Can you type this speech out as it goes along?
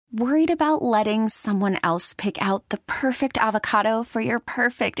Worried about letting someone else pick out the perfect avocado for your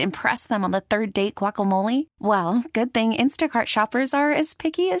perfect impress them on the third date guacamole? Well, good thing Instacart shoppers are as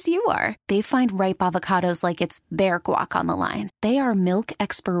picky as you are. They find ripe avocados like it's their guac on the line. They are milk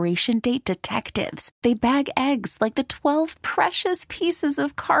expiration date detectives. They bag eggs like the 12 precious pieces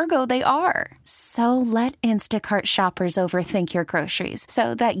of cargo they are. So let Instacart shoppers overthink your groceries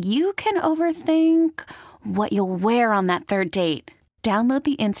so that you can overthink what you'll wear on that third date. Download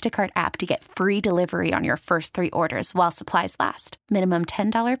the Instacart app to get free delivery on your first 3 orders while supplies last. Minimum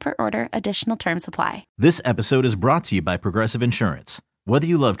 $10 per order. Additional terms apply. This episode is brought to you by Progressive Insurance. Whether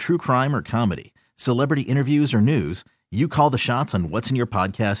you love true crime or comedy, celebrity interviews or news, you call the shots on what's in your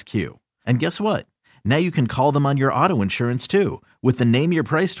podcast queue. And guess what? Now you can call them on your auto insurance too with the Name Your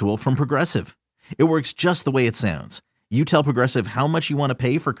Price tool from Progressive. It works just the way it sounds. You tell Progressive how much you want to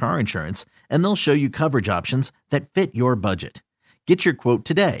pay for car insurance, and they'll show you coverage options that fit your budget. Get your quote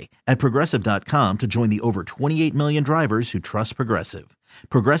today at Progressive.com to join the over 28 million drivers who trust Progressive.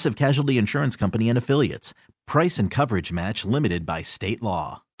 Progressive Casualty Insurance Company and Affiliates. Price and coverage match limited by state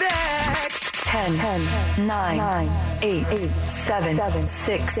law. 10, 9, 8, 7,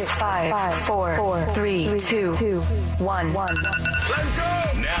 6, 5, 4, 3, 2, 1. Let's go!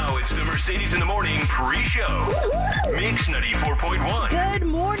 Now it's the Mercedes in the Morning pre-show. Mix 94.1. Good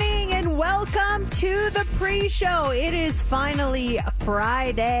morning and welcome to the pre-show. It is finally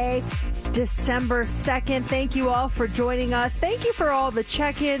Friday, December 2nd. Thank you all for joining us. Thank you for all the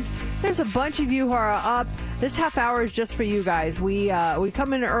check-ins. There's a bunch of you who are up. This half hour is just for you guys. We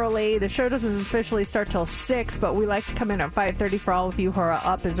come in early. The show doesn't officially start till 6, but we like to come in at 5:30 for all of you who are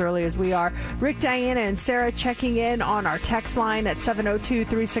up as early as we are. Rick, Diana, and Sarah checking in on our text line at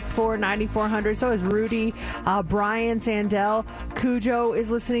 702-364-9400. So is Rudy, Brian Sandell, Cujo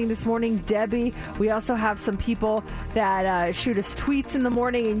is listening this morning, Debbie. We also have some people that shoot us tweets in the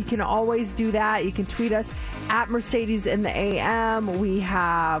morning, and you can always do that. You can tweet us at Mercedes in the AM. We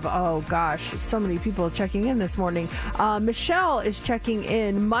have, oh gosh, so many people checking in this morning. Michelle is checking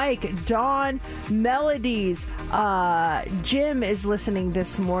in. Mike, Dawn, Melodies, Jim is listening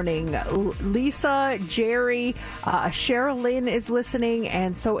this morning. Lisa, Jerry, Sherilyn is listening,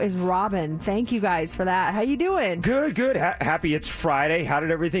 and so is Robin. Thank you guys for that. How you doing? Good. Happy it's Friday. How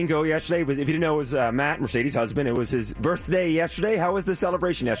did everything go yesterday? If you didn't know, it was Matt, Mercedes' husband. It was his birthday yesterday. How was the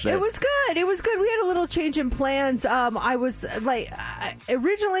celebration yesterday? It was good. We had a little change in plans. I was like,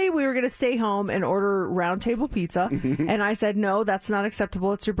 originally we were going to stay home and order round table pizza, and I said no, that's not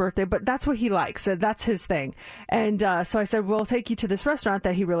acceptable, it's your birthday, but that's what he likes, so that's his thing. And so I said, we'll take you to this restaurant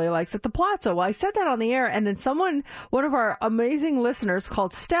that he really likes at the Plaza. Well, I said that on the air, and then one of our amazing listeners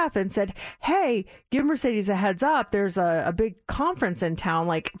called Steph and said, hey, give Mercedes a heads up, there's a big conference in town,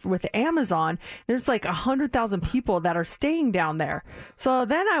 like with Amazon. There's like 100,000 people that are staying down there. So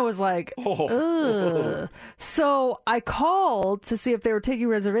then I was like, ugh. So I called to see if they were taking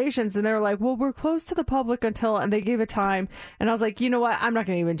reservations, and they were like, well, we're closed to the public until, and they gave a time, and I was like, you know what, I'm not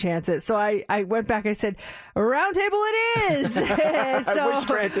going to even chance it. So I went back, I said, round table it is. Wish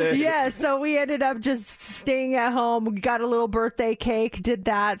granted. Yeah, so we ended up just staying at home. We got a little birthday cake, did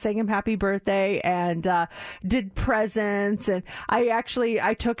that, sang him happy birthday, and did presents. And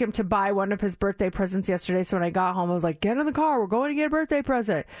I took him to buy one of his birthday presents yesterday. So when I got home, I was like, get in the car, we're going to get a birthday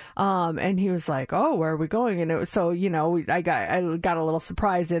present. And he was like, oh, where are we going? And it was, so, I got a little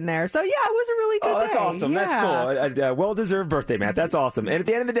surprise in there. So yeah, it was a really good day. That's awesome. Yeah. That's cool. A well-deserved birthday, Matt. That's awesome. And at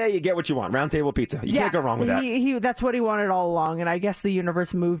the end of the day, you get what you want. Round table pizza. You can't go wrong with that. That's what he wanted all along. And I guess the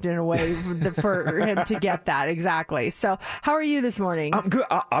universe moved in a way for him to get that. Exactly. So how are you this morning? I'm good.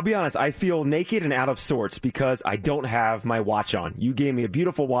 I'll be honest. I feel naked and out of sorts because I don't have my watch on. You gave me a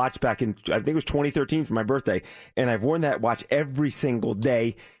beautiful watch back in, I think it was 2013 for my birthday. And I've worn that watch every single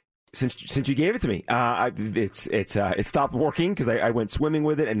day since you gave it to me. It stopped working because I went swimming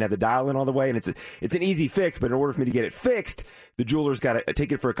with it and had the dial in all the way, and it's an easy fix, but in order for me to get it fixed, the jeweler's got to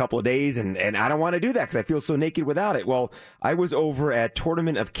take it for a couple of days, and I don't want to do that because I feel so naked without it. Well, I was over at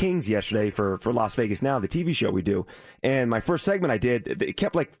Tournament of Kings yesterday for Las Vegas Now, the TV show we do, and my first segment I did, it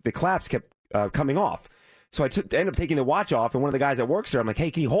kept like the claps kept coming off. So I ended up taking the watch off, and one of the guys that works there, I'm like,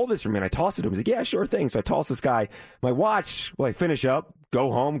 hey, can you hold this for me? And I tossed it to him. He's like, yeah, sure thing. So I tossed this guy my watch. Well, I finish up,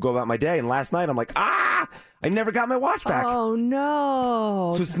 go home, go about my day. And last night, I'm like, I never got my watch back. Oh,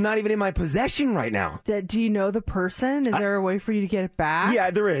 no. So it's not even in my possession right now. Do you know the person? Is there a way for you to get it back?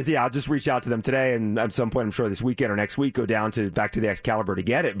 Yeah, there is. Yeah, I'll just reach out to them today, and at some point, I'm sure this weekend or next week, go down back to the Excalibur to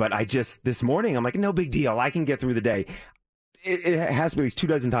get it. But this morning, I'm like, no big deal. I can get through the day. it has to be at least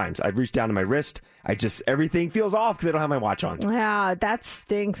 24 times. I've reached down to my wrist. Everything feels off because I don't have my watch on. Yeah, that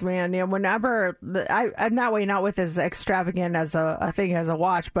stinks, man. You know, whenever I'm that way, not with as extravagant as a thing as a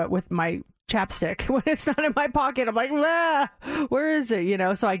watch, but with my chapstick. When it's not in my pocket, I'm like, where is it? You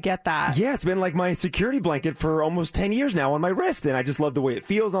know, so I get that. Yeah, it's been like my security blanket for almost 10 years now on my wrist, and I just love the way it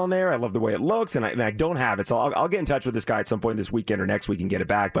feels on there. I love the way it looks, and I don't have it. So I'll get in touch with this guy at some point this weekend or next week and get it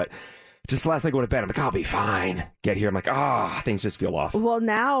back. But just last night going to bed, I'm like, I'll be fine. Get here, I'm like, things just feel off. Well,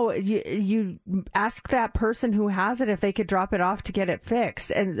 now you ask that person who has it if they could drop it off to get it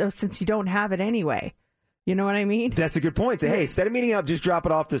fixed, and since you don't have it anyway. You know what I mean? That's a good point. Say, hey, instead of meeting up, just drop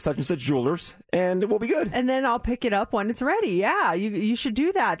it off to such and such jewelers, and we'll be good. And then I'll pick it up when it's ready. Yeah, you should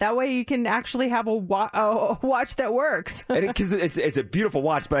do that. That way you can actually have a watch that works. Because it's a beautiful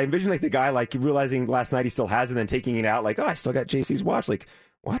watch, but I envision like the guy like realizing last night he still has it, and then taking it out like, I still got JC's watch. Like,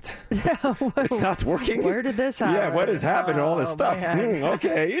 what? It's not working? Where did this happen? Yeah, what has happened to all this stuff?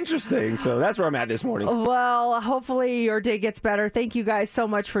 Okay, interesting. So that's where I'm at this morning. Well, hopefully your day gets better. Thank you guys so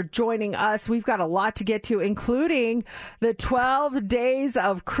much for joining us. We've got a lot to get to, including the 12 days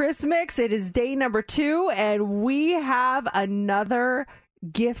of Christmas. It is day number 2, and we have another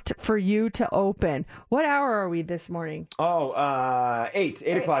gift for you to open. What hour are we this morning? 8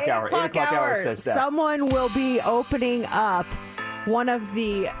 o'clock hour. 8 o'clock hour says that. Someone will be opening up one of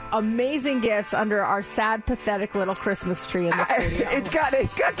the amazing gifts under our sad, pathetic little Christmas tree in the studio. It's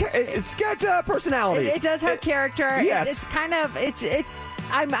got personality. It does have character. Yes. It's kind of it's.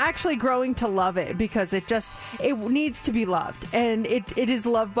 I'm actually growing to love it because it needs to be loved, and it is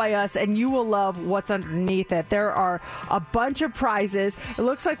loved by us, and you will love what's underneath it. There are a bunch of prizes. It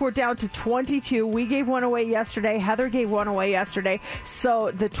looks like we're down to 22. We gave one away yesterday. Heather gave one away yesterday.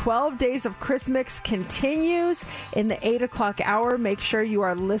 So the 12 days of Christmas continues in the 8 o'clock hour. Make sure you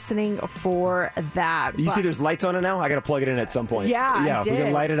are listening for that. You see there's lights on it now? I got to plug it in at some point. Yeah, we're going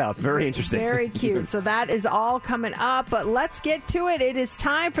to light it up. Very interesting. Very cute. So that is all coming up, but let's get to it. It is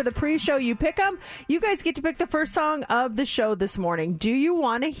time for the pre-show You Pick 'em. You guys get to pick the first song of the show this morning. Do you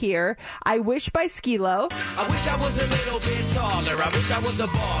want to hear I Wish by Skee-Lo? I wish I was a little bit taller. I wish I was a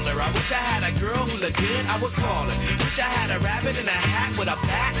baller. I wish I had a girl who looked good, I would call her. Wish I had a rabbit in a hat with a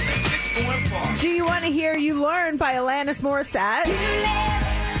bat and a 6'4" bar. Do you want to hear You Learn by Alanis Morissette? You live,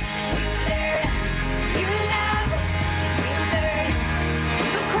 you learn, you love, you learn,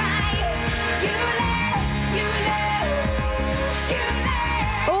 you cry, you laugh, you lose, you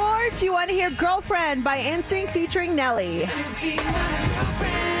learn. Or do you want to hear Girlfriend by NSYNC featuring Nelly? Be my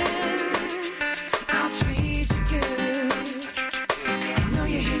girlfriend, I'll treat you good. I know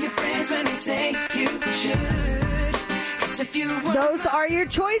you hear your friends when they say you should. 'Cause if you want Those are your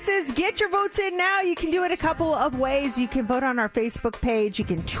choices. Get your votes in now. You can do it a couple of ways. You can vote on our Facebook page. You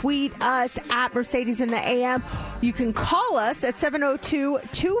can tweet us at Mercedes in the AM. You can call us at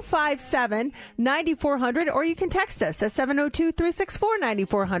 702-257-9400, or you can text us at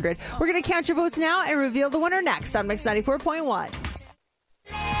 702-364-9400. We're going to count your votes now and reveal the winner next on Mix 94.1.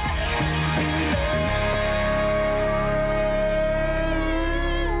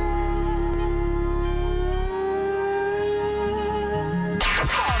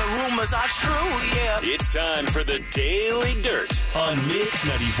 Are true, yeah. It's time for the Daily Dirt on Mix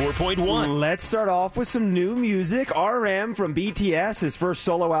 94.1. Let's start off with some new music. RM from BTS, his first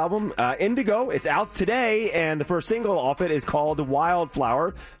solo album, Indigo. It's out today, and the first single off it is called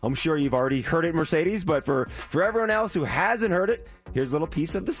Wildflower. I'm sure you've already heard it, Mercedes, but for everyone else who hasn't heard it, here's a little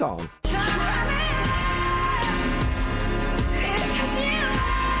piece of the song.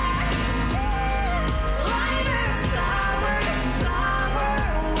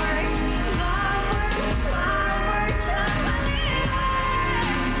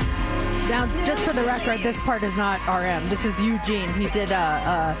 Now, just for the record, this part is not RM. This is Eugene. He did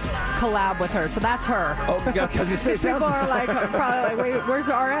a collab with her, so that's her. Oh, I was going to say, People are like, probably like, wait, where's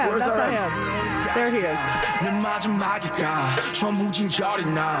RM? Where's That's RM? not him. There he is. 내 마지막이가 전부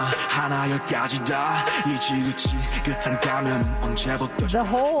진결이나 하나여까지 다 이지그치 끝한 가면 언제부터 The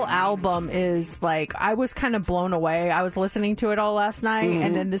whole album is like, I was kind of blown away. I was listening to it all last night,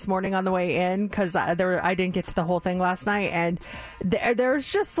 and then this morning on the way in, because I didn't get to the whole thing last night, and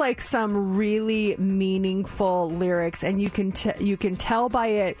there's just like some really meaningful lyrics, and you can tell by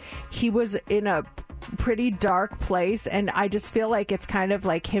it he was in a pretty dark place, and I just feel like it's kind of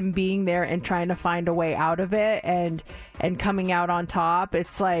like him being there and trying to find a way out of it and coming out on top.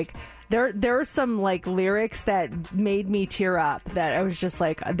 It's like there are some like lyrics that made me tear up, that I was just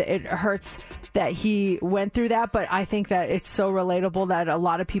like, it hurts that he went through that, but I think that it's so relatable that a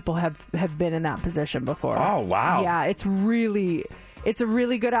lot of people have been in that position before. Oh, wow. Yeah, it's really It's a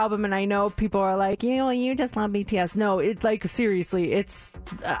really good album, and I know people are like, you just love BTS. No, seriously, it's.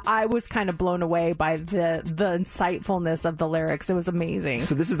 I was kind of blown away by the insightfulness of the lyrics. It was amazing.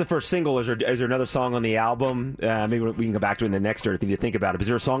 So this is the first single. Is there another song on the album? Maybe we can go back to it in the next dirt if you need to think about it. Is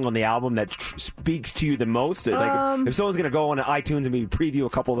there a song on the album that speaks to you the most? Like, if someone's going to go on iTunes and maybe preview a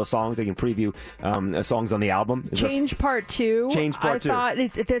couple of the songs, they can preview songs on the album. Change Part 2. Change Part 2. I thought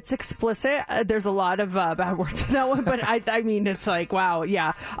it's explicit. There's a lot of bad words in that one, but I mean, it's like, wow,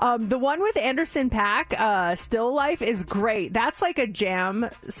 yeah. The one with Anderson .Paak, Still Life, is great. That's like a jam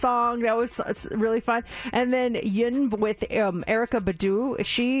song. It's really fun. And then Yun with Erykah Badu,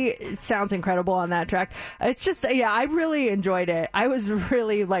 she sounds incredible on that track. It's just, I really enjoyed it. I was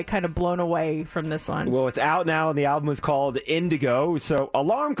really kind of blown away from this one. Well, it's out now, and the album is called Indigo. So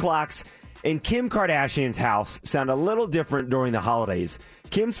alarm clocks in Kim Kardashian's house sound a little different during the holidays.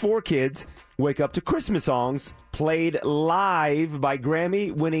 Kim's 4 kids wake up to Christmas songs played live by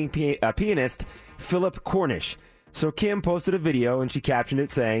Grammy-winning pianist Philip Cornish. So Kim posted a video, and she captioned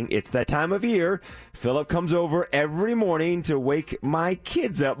it saying, "It's that time of year. Philip comes over every morning to wake my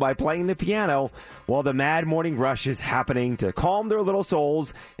kids up by playing the piano while the mad morning rush is happening to calm their little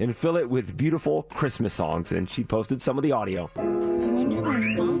souls and fill it with beautiful Christmas songs." And she posted some of the audio. I wonder where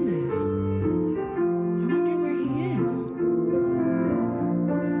his son is. I wonder where he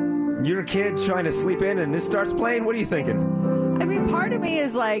is. Your kid trying to sleep in, and this starts playing. What are you thinking? I mean, part of me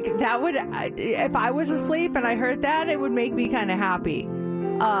is like, that would, if I was asleep and I heard that, it would make me kind of happy.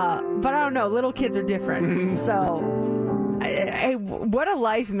 But I don't know. Little kids are different. So, what a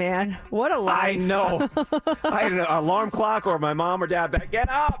life, man. What a life. I know. I had an alarm clock or my mom or dad back. Get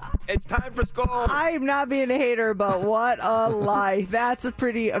up. It's time for school. I'm not being a hater, but what a life. That's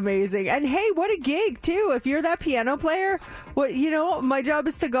pretty amazing. And hey, what a gig, too. If you're that piano player, my job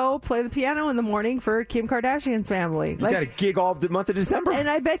is to go play the piano in the morning for Kim Kardashian's family. You got a gig all the month of December. And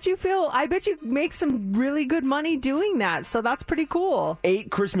I bet you make some really good money doing that. So that's pretty cool.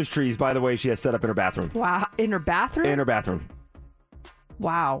 8 Christmas trees, by the way, she has set up in her bathroom. Wow. In her bathroom? In her bathroom.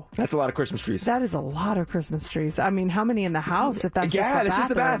 Wow. That's a lot of Christmas trees. That is a lot of Christmas trees. I mean, how many in the house if that's just the bathroom? Yeah, that's just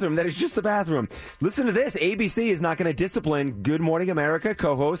the bathroom. That is just the bathroom. Listen to this. ABC is not going to discipline Good Morning America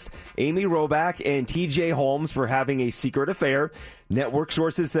co-hosts Amy Robach and TJ Holmes for having a secret affair. Network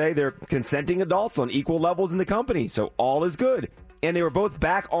sources say they're consenting adults on equal levels in the company, so all is good. And they were both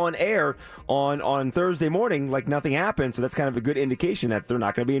back on air on Thursday morning like nothing happened, so that's kind of a good indication that they're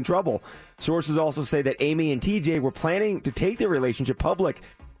not going to be in trouble. Sources also say that Amy and TJ were planning to take their relationship public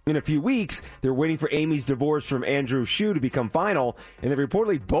in a few weeks. They're waiting for Amy's divorce from Andrew Shue to become final, and they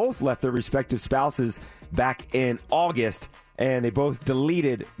reportedly both left their respective spouses back in August. And they both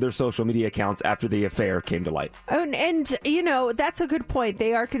deleted their social media accounts after the affair came to light. And that's a good point.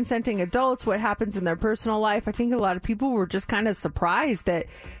 They are consenting adults. What happens in their personal life, I think a lot of people were just kind of surprised that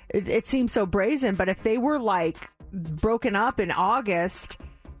it seems so brazen. But if they were, broken up in August,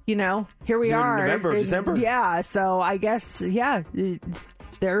 here we are. November, December. Yeah, so I guess,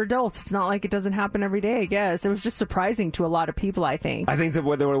 they're adults. It's not like it doesn't happen every day, I guess. It was just surprising to a lot of people, I think. I think that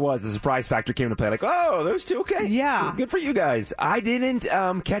what it was, the surprise factor came into play. Like, oh, those two, okay. Yeah. Good for you guys. I didn't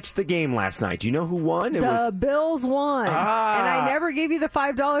catch the game last night. Do you know who won? The Bills won. And I never gave you the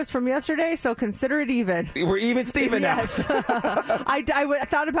 $5 from yesterday, so consider it even. We're even Steven now. Yes. I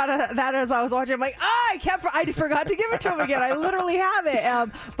thought about that as I was watching. I'm like, I forgot to give it to him again. I literally have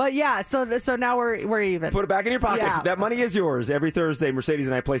it. But yeah, so now we're even. Put it back in your pocket. Yeah. That money is yours. Every Thursday,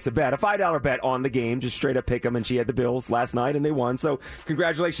 Mercedes and I place a bet, a $5 bet on the game, just straight up pick them, and she had the Bills last night and they won. So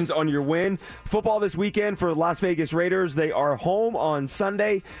congratulations on your win. Football this weekend for the Las Vegas Raiders. They are home on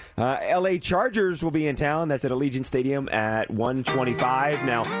Sunday. LA Chargers will be in town. That's at Allegiant Stadium at 1:25.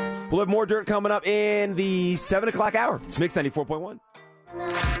 Now, we'll have more dirt coming up in the 7 o'clock hour. It's Mix 94.1.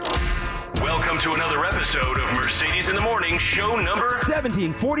 Welcome to another episode of Mercedes in the Morning, show number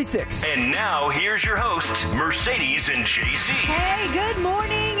 1746. And now, here's your hosts, Mercedes and JC. Hey, good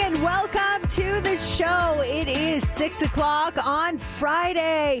morning and welcome to the show. It is 6 o'clock on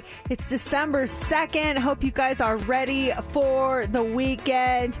Friday. It's December 2nd. Hope you guys are ready for the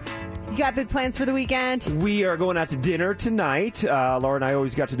weekend. You got big plans for the weekend? We are going out to dinner tonight. Laura and I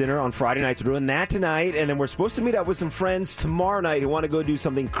always got to dinner on Friday nights. We're doing that tonight. And then we're supposed to meet up with some friends tomorrow night who want to go do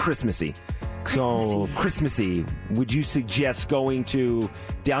something Christmassy. So Christmassy. Would you suggest going to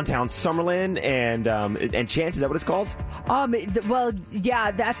downtown Summerlin and Chance? Is that what it's called? Well,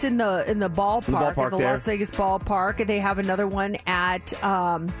 yeah, that's in the ballpark, ballpark at the there. Las Vegas ballpark. They have another one at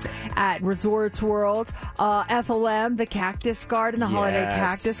Resorts World. FLM, the Cactus Garden, the Holiday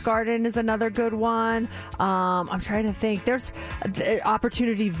Cactus Garden is another good one. I'm trying to think. There's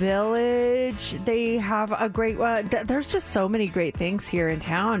Opportunity Village. They have a great one. There's just so many great things here in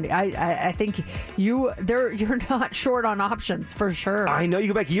town. I think you're not short on options for sure. I know you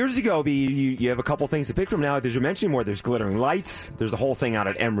go back years ago. You have a couple things to pick from now. As you're mentioning more, there's Glittering Lights. There's the whole thing out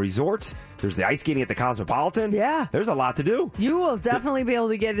at M Resort. There's the ice skating at the Cosmopolitan. Yeah. There's a lot to do. You will definitely be able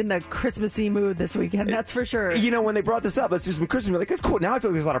to get in the Christmassy mood this weekend. That's for sure. You know, when they brought this up, let's do some Christmas. We're like, that's cool. Now I feel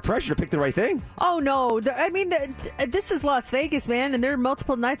like there's a lot of pressure to pick the right thing. Oh, no. I mean, this is Las Vegas, man, and there are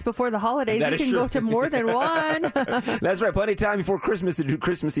multiple nights before the holidays. That You is can true. go to more than one. That's right. Plenty of time before Christmas to do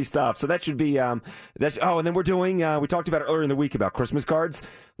Christmassy stuff. So that should be, and then we're doing, we talked about it earlier in the week about Christmas cards.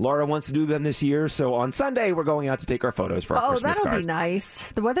 Laura wants to do them this year. So on Sunday, we're going out to take our photos for our Christmas that'll card. be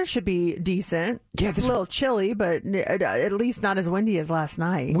nice. The weather should be decent. Yeah, It's a little chilly, but at least not as windy as last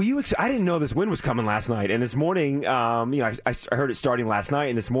night. I didn't know this wind was coming last night. And this morning, I heard it starting last night.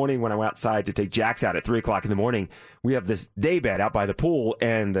 And this morning when I went outside to take Jax out at 3 o'clock in the morning, we have this day bed out by the pool,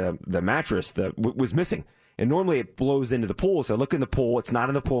 and the mattress was missing. And normally it blows into the pool. So I look in the pool. It's not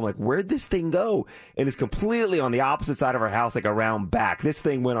in the pool. I'm like, where'd this thing go? And it's completely on the opposite side of our house, like around back. This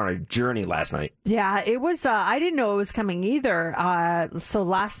thing went on a journey last night. Yeah, it was. I didn't know it was coming either. So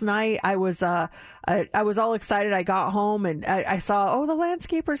last night I was all excited. I got home and I saw, the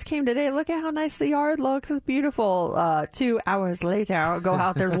landscapers came today. Look at how nice the yard looks. It's beautiful. 2 hours later, I go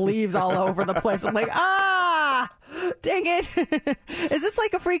out. There's leaves all over the place. I'm like, dang it. Is this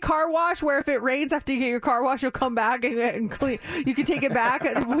like a free car wash where if it rains after you get your car wash, you'll come back and clean? You can take it back.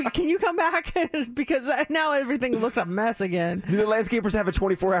 Can you come back? Because now everything looks a mess again. Do the landscapers have a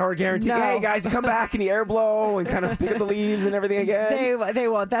 24-hour guarantee? No. Hey, guys, you come back and you air blow and kind of pick up the leaves and everything again? They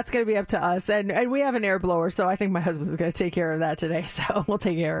won't. That's going to be up to us. And we have an air blower, so I think my husband's going to take care of that today. So we'll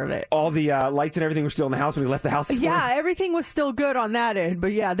take care of it. All the lights and everything were still in the house when we left the house this morning? Yeah, everything was still good on that end.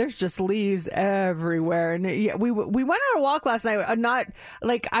 But yeah, there's just leaves everywhere. And yeah, we went on a walk last night. Not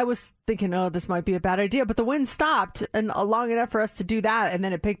like I was thinking, this might be a bad idea. But the wind stopped and long enough for us to do that. And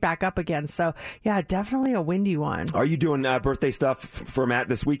then it picked back up again. So yeah, definitely a windy one. Are you doing birthday stuff for Matt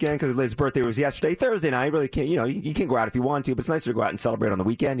this weekend? Because his birthday was yesterday. Thursday night, you really can't, you can go out if you want to, but it's nicer to go out and celebrate on the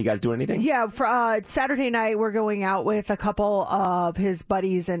weekend. You guys doing anything? Yeah, for Saturday night, we're going out with a couple of his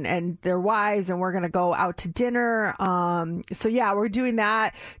buddies and their wives, and we're going to go out to dinner. So yeah, we're doing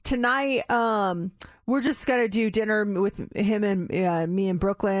that. Tonight, we're just going to do dinner with him and me in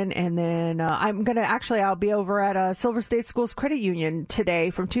Brooklyn. And then I'll be over at Silver State Schools Credit Union today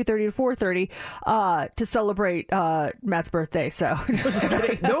from 2:30 to 4:30 to celebrate Matt's birthday. So just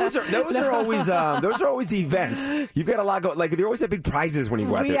kidding. those are always the events. You've got a lot going. Like they always have big prizes when you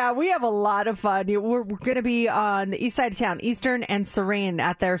go out there. Yeah, we have a lot of fun. We're going to be on the east side of town, Eastern and Serene,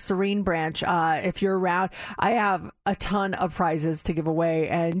 at their Serene branch. If you're around, I have a ton of prizes to give away.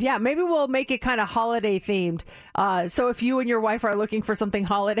 And yeah, maybe we'll make it kind of holiday themed. So if you and your wife are looking for something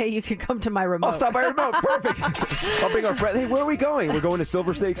holiday, you can come to my remote. I'll stop by your remote. Perfect. I'll bring our friend. Hey, where are we going? We're going to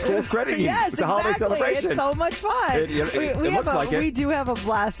Silver State Schools Credit Union. Yes, it's a holiday celebration. It's so much fun. It looks like it. We do have a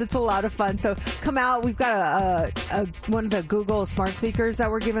blast. It's a lot of fun. So come out. We've got one of the Google smart speakers that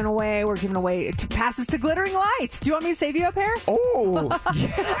we're giving away. We're giving away passes to Glittering Lights. Do you want me to save you up here? Oh,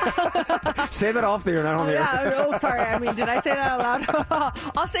 yeah. Say that off there, not on the air. Yeah. Sorry. I mean, did I say that out loud?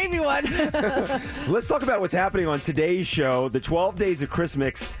 I'll save you one. Let's talk about what's happening on today's show. The 12 Days of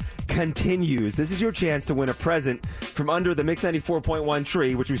Christmas continues. This is your chance to win a present from under the Mix 94.1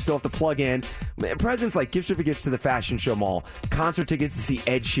 tree, which we still have to plug in. Presents like gift certificates to the Fashion Show Mall, concert tickets to see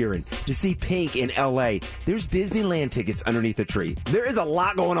Ed Sheeran, to see Pink in L.A. There's Disneyland tickets underneath the tree. There is a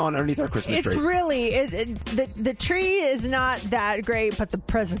lot going on underneath our Christmas tree. It's really, the tree is not that great, but the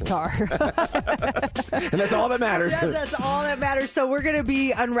presents are. And that's all that matters. Yeah, that's all that matters. So we're going to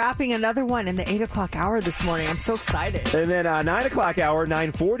be unwrapping another one in the 8 o'clock hour this morning. I'm so excited. And then 9 o'clock hour,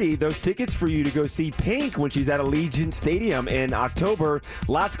 9:40, those tickets for you to go see Pink when she's at Allegiant Stadium in October.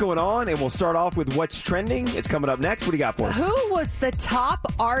 Lots going on, and we'll start off with what's trending. It's coming up next. What do you got for us? Who was the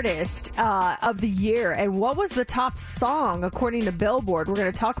top artist of the year, and what was the top song according to Billboard? We're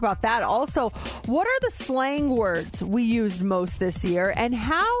going to talk about that. Also, what are the slang words we used most this year, and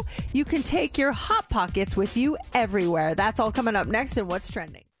how you can take your Hot Pockets with you everywhere? That's all coming up next in What's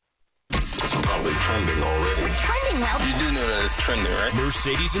Trending. probably trending already. We're trending well. You do know that it's trending, right?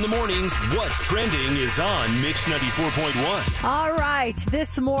 Mercedes in the mornings. What's trending is on Mix 94.1. All right.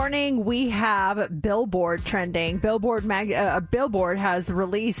 This morning we have Billboard trending. Billboard has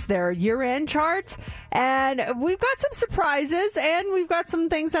released their year-end charts, and we've got some surprises, and we've got some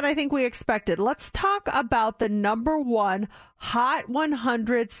things that I think we expected. Let's talk about the number one Hot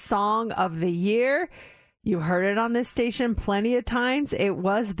 100 song of the year. You heard it on this station plenty of times. It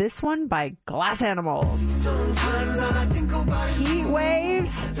was this one by Glass Animals. Heat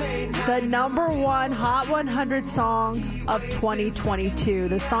Waves, the number one Hot 100 song of 2022.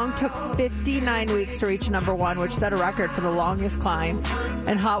 The song took 59 weeks to reach number one, which set a record for the longest climb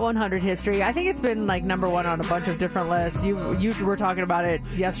in Hot 100 history. I think it's been like number one on a bunch of different lists. You were talking about it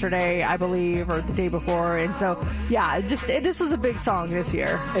yesterday, I believe, or the day before. And so, yeah, this was a big song this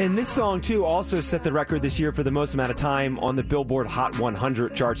year. And this song, too, also set the record this year for the most amount of time on the Billboard Hot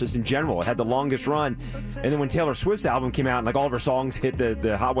 100 charts just in general. It had the longest run. And then when Taylor Swift's album came out and like all of her songs hit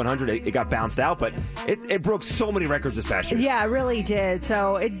the Hot 100, it got bounced out. But it broke so many records this past year. Yeah, it really did.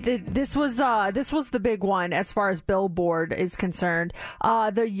 So this was the big one as far as Billboard is concerned.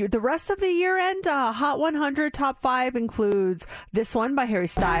 The rest of the year-end Hot 100 top 5 includes this one by Harry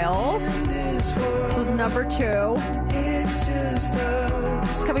Styles. This was number 2.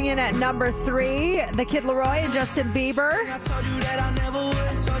 Coming in at number 3, The Kid Laroi and Justin Bieber.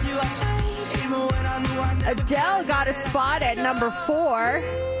 Adele got a spot at number 4.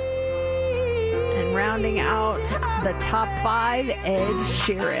 And rounding out the top 5, Ed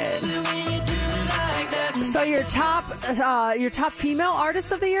Sheeran. So your top female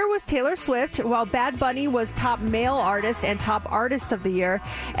artist of the year was Taylor Swift, while Bad Bunny was top male artist and top artist of the year.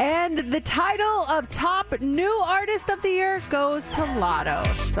 And the title of top new artist of the year goes to Lotto.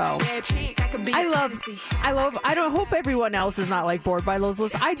 So I don't hope everyone else is not like bored by those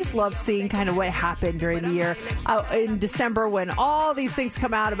lists. I just love seeing kind of what happened during the year in December when all these things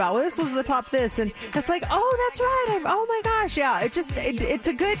come out about, well, this was the top this, and it's like, oh, that's right. Oh my gosh. Yeah. It's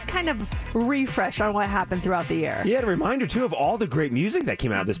a good kind of refresh on what happened throughout the year. Yeah, a reminder too of all the great music that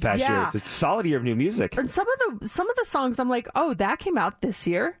came out this past year. It's a solid year of new music. And some of the songs I'm like, oh, that came out this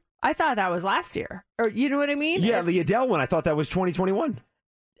year. I thought that was last year. Or you know what I mean? Yeah, the Adele one, I thought that was 2021.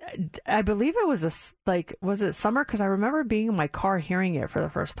 I believe it was was it summer? Because I remember being in my car hearing it for the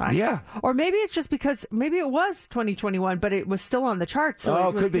first time. Yeah. Or maybe it's just because maybe it was 2021, but it was still on the charts. So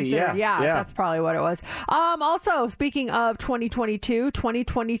it was could be. Yeah. Yeah, that's probably what it was. Also, speaking of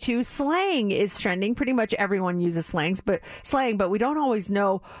 2022 slang is trending. Pretty much everyone uses slang, but we don't always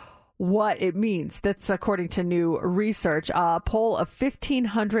know what it means. That's according to new research. A poll of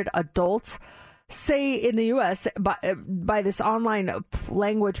 1,500 adults say in the U.S. by this online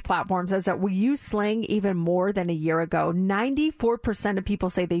language platform says that we use slang even more than a year ago. 94% of people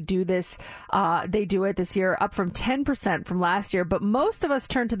say they do this. They do it this year, up from 10% from last year. But most of us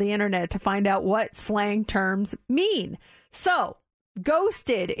turn to the internet to find out what slang terms mean. So,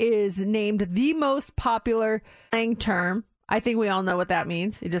 ghosted is named the most popular slang term. I think we all know what that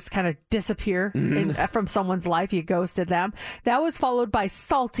means. You just kind of disappear from someone's life. You ghosted them. That was followed by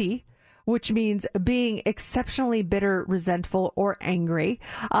salty, which means being exceptionally bitter, resentful, or angry.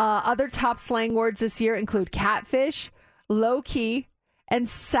 Other top slang words this year include catfish, low-key, and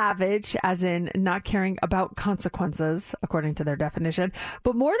savage, as in not caring about consequences, according to their definition.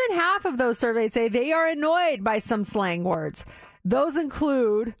 But more than half of those surveyed say they are annoyed by some slang words. Those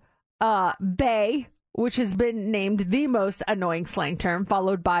include bae, which has been named the most annoying slang term,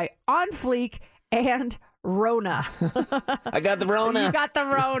 followed by on fleek and Rona. I got the Rona. You got the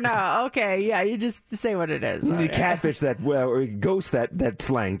Rona. Okay, yeah, you just say what it is. You catfish or ghost that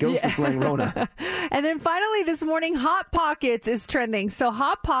slang. Ghost the slang Rona. And then finally this morning, Hot Pockets is trending. So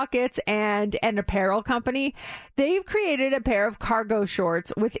Hot Pockets and an apparel company, they've created a pair of cargo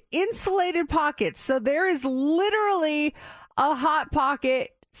shorts with insulated pockets. So there is literally a hot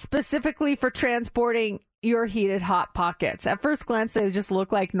pocket specifically for transporting your heated Hot Pockets. At first glance, they just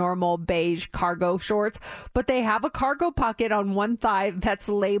look like normal beige cargo shorts, but they have a cargo pocket on one thigh that's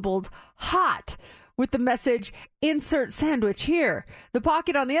labeled hot with the message, insert sandwich here. The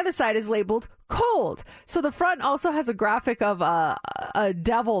pocket on the other side is labeled cold. So the front also has a graphic of a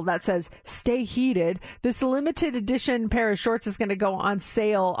devil that says, stay heated. This limited edition pair of shorts is going to go on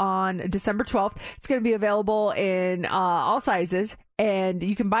sale on December 12th. It's going to be available in all sizes. and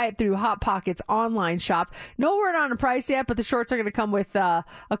you can buy it through Hot Pockets online shop. No word on a price yet, but the shorts are going to come with a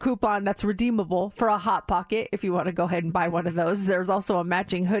coupon that's redeemable for a Hot Pocket if you want to go ahead and buy one of those. There's also a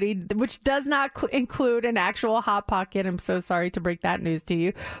matching hoodie, which does not include an actual Hot Pocket. I'm so sorry to break that news to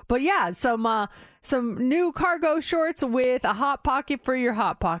you. But yeah, some new cargo shorts with a Hot Pocket for your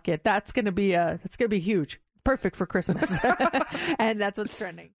Hot Pocket. That's going to be huge. Perfect for Christmas. And that's what's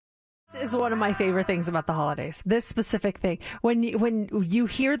trending. This is one of my favorite things about the holidays. This specific thing. When you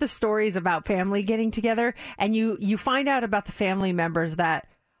hear the stories about family getting together and you find out about the family members that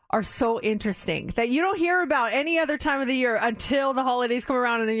are so interesting that you don't hear about any other time of the year until the holidays come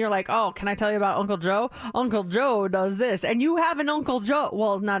around, and then you're like, oh, can I tell you about Uncle Joe? Uncle Joe does this. And you have an Uncle Joe.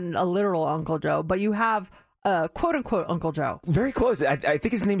 Well, not a literal Uncle Joe, but you have quote-unquote Uncle Joe. Very close. I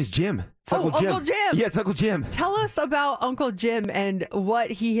think his name is Jim. It's Uncle Jim. Uncle Jim. Yeah, it's Uncle Jim. Tell us about Uncle Jim and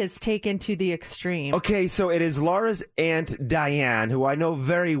what he has taken to the extreme. Okay, so it is Laura's Aunt Diane, who I know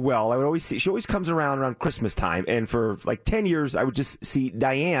very well. I would always see, she always comes around Christmas time, and for like 10 years, I would just see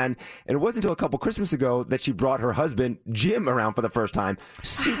Diane, and it wasn't until a couple Christmas ago that she brought her husband, Jim, around for the first time.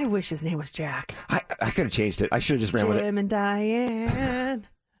 I wish his name was Jack. I could have changed it. I should have just ran with it. Jim and Diane.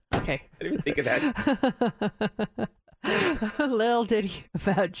 Okay. I didn't even think of that. Little ditty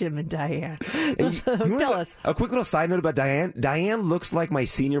about Jim and Diane. Tell us. A quick little side note about Diane. Diane looks like my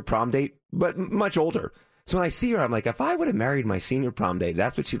senior prom date, but much older. So when I see her, I'm like, if I would have married my senior prom date,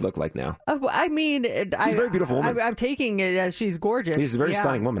 that's what she'd look like now. I mean, she's a very beautiful woman. I'm taking it as she's gorgeous. She's a very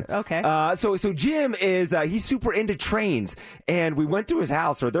stunning woman. Okay. So Jim is he's super into trains, and we went to his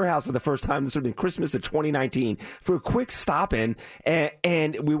house or their house for the first time. This would have been Christmas of 2019 for a quick stop in,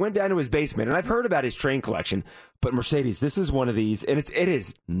 and we went down to his basement. And I've heard about his train collection. But Mercedes, this is one of these, and it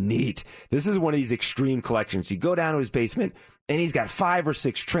is neat. This is one of these extreme collections. You go down to his basement, and he's got 5 or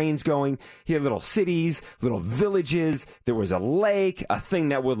 6 trains going. He had little cities, little villages. There was a lake, a thing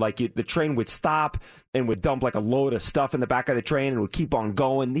that would the train would stop and would dump like a load of stuff in the back of the train and would keep on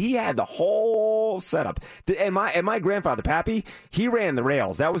going. He had the whole setup. And my grandfather, Pappy, he ran the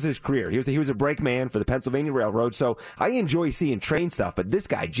rails. That was his career. He was a brakeman for the Pennsylvania Railroad. So I enjoy seeing train stuff. But this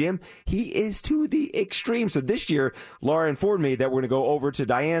guy, Jim, he is to the extreme. So this year, Laura informed me that we're going to go over to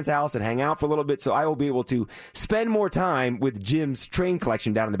Diane's house and hang out for a little bit. So I will be able to spend more time with Jim's train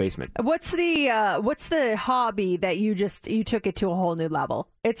collection down in the basement. What's the hobby that you took it to a whole new level?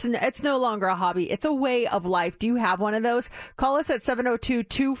 It's no longer a hobby. It's a way of life. Do you have one of those? Call us at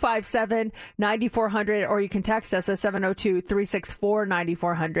 702-257-9400, or you can text us at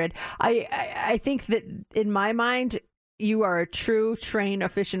 702-364-9400. I think that in my mind, you are a true train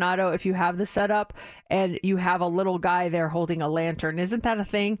aficionado if you have the setup and you have a little guy there holding a lantern. Isn't that a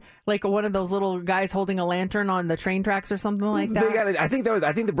thing? Like one of those little guys holding a lantern on the train tracks or something like that? I think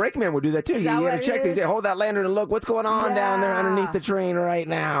the brakeman would do that too. You got to check. They say, hold that lantern and look what's going on down there underneath the train right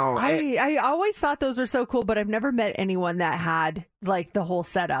now. I always thought those were so cool, but I've never met anyone that had like the whole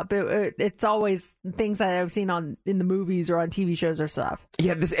setup. It's always things that I've seen in the movies or on TV shows or stuff.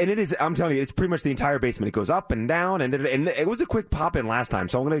 Yeah, it is. I'm telling you, it's pretty much the entire basement. It goes up and down, and it was a quick pop in last time,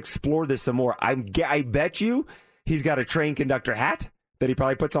 so I'm going to explore this some more. I bet you he's got a train conductor hat that he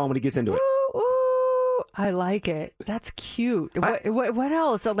probably puts on when he gets into it. Ooh, I like it. That's cute. What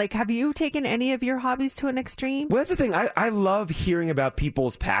else? Like, have you taken any of your hobbies to an extreme? Well, that's the thing. I love hearing about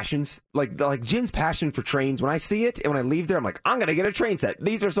people's passions. Like Jim's passion for trains. When I see it and when I leave there, I'm like, I'm going to get a train set.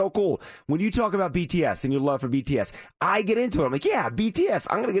 These are so cool. When you talk about BTS and your love for BTS, I get into it. I'm like, yeah, BTS.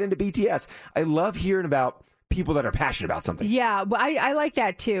 I'm going to get into BTS. I love hearing about people that are passionate about something. Yeah, well, I like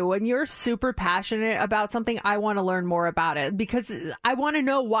that too. When you're super passionate about something, I want to learn more about it because I want to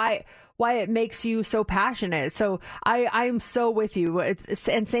know why it makes you so passionate. So I'm so with you.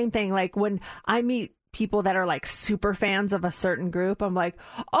 And same thing, like when I meet people that are like super fans of a certain group, I'm like,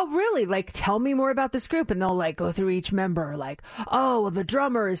 oh really? Like, tell me more about this group. And they'll like go through each member, like, oh, the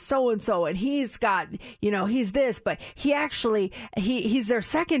drummer is so and so, and he's got, he's this, but he actually he's their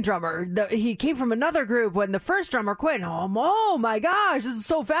second drummer. He came from another group when the first drummer quit. Oh my gosh, this is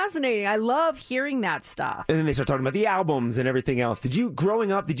so fascinating. I love hearing that stuff. And then they start talking about the albums and everything else.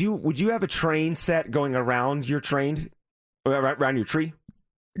 Growing up, would you have a train set going around your train, around your tree?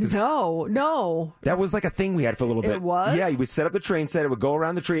 No. That was like a thing we had for a little bit. It was? Yeah, you would set up the train set. It would go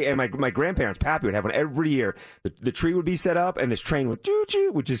around the tree. And my grandparents, Pappy, would have one every year. The tree would be set up, and this train would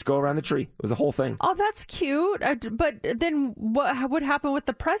just go around the tree. It was a whole thing. Oh, that's cute. But then what would happen with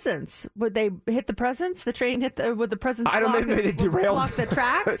the presents? Would they hit the presents? The train would the presents I don't know. It derailed. Block the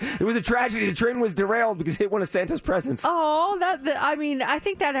tracks? It was a tragedy. The train was derailed because it hit one of Santa's presents. Oh, I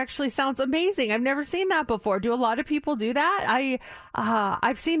think that actually sounds amazing. I've never seen that before. Do a lot of people do that?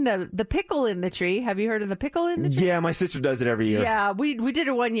 I've seen the pickle in the tree. Have you heard of the pickle in the tree? Yeah, my sister does it every year. Yeah, we did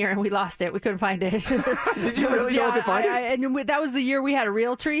it one year and we lost it. We couldn't find it. Did you really? No one could find it? And that was the year we had a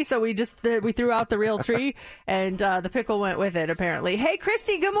real tree, so we threw out the real tree, and the pickle went with it, apparently. Hey,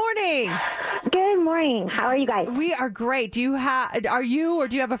 Christy, good morning. Good morning. How are you guys? We are great. Do you have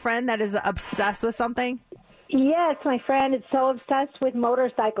a friend that is obsessed with something? Yes, my friend is so obsessed with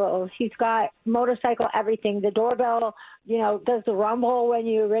motorcycles. He's got motorcycle everything. The doorbell, does the rumble when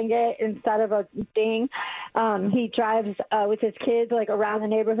you ring it instead of a ding. He drives with his kids like around the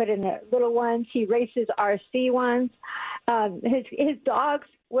neighborhood in the little ones. He races RC ones. His dogs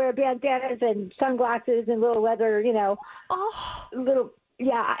wear bandanas and sunglasses and little leather, little.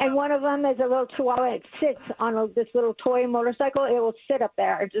 Yeah, and one of them is a little chihuahua. It sits on this little toy motorcycle. It will sit up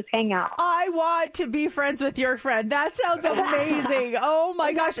there and just hang out. I want to be friends with your friend. That sounds amazing. Oh,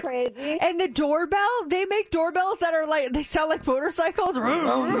 my gosh. Crazy. And the doorbell, they make doorbells that are they sound like motorcycles.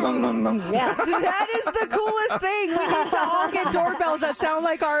 Yeah. That is the coolest thing. We need to all get doorbells that sound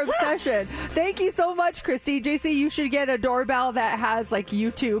like our obsession. Thank you so much, Christy. JC, you should get a doorbell that has like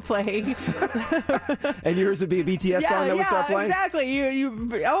U2 playing. And yours would be a BTS song that would start playing? Exactly.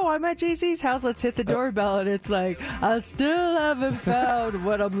 I'm at JC's house. Let's hit the doorbell. And it's like, I still haven't found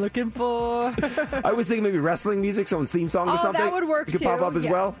what I'm looking for. I was thinking maybe wrestling music, someone's theme song or something. That would work you could too. pop up as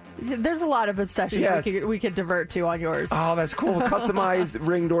well. There's a lot of obsessions we could divert to on yours. Oh, that's cool. Customized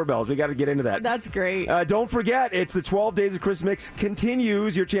Ring doorbells. We got to get into that. That's great. Don't forget, it's the 12 Days of Christmas Mix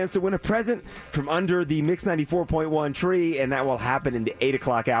continues. Your chance to win a present from under the Mix 94.1 tree, and that will happen in the 8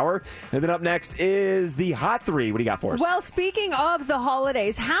 o'clock hour. And then up next is the Hot 3. What do you got for us? Well, speaking of the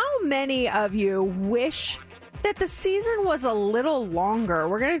holidays, how many of you wish that the season was a little longer?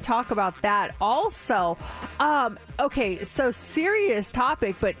 We're going to talk about that also. Okay, so serious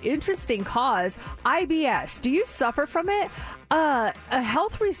topic, but interesting cause. IBS. Do you suffer from it? A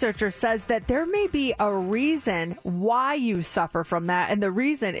health researcher says that there may be a reason why you suffer from that, and the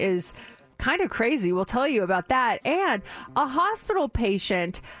reason is kind of crazy. We'll tell you about that. And a hospital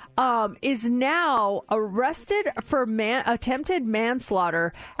patient is now arrested for attempted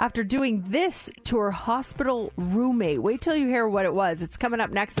manslaughter after doing this to her hospital roommate. Wait till you hear what it was. It's coming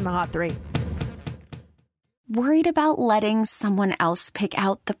up next in the Hot 3. Worried about letting someone else pick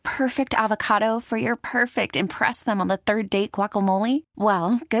out the perfect avocado for your perfect impress them on the third date guacamole?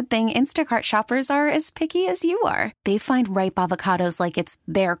 Well, good thing Instacart shoppers are as picky as you are. They find ripe avocados like it's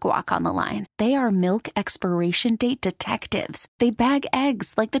their guac on the line. They are milk expiration date detectives. They bag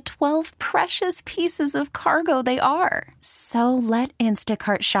eggs like the 12 precious pieces of cargo they are. So let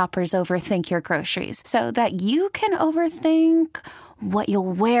Instacart shoppers overthink your groceries so that you can overthink what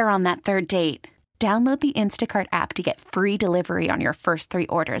you'll wear on that third date. Download the Instacart app to get free delivery on your first 3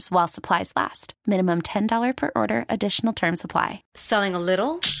 orders while supplies last. Minimum $10 per order. Additional terms apply. Selling a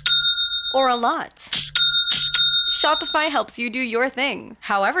little or a lot? Shopify helps you do your thing,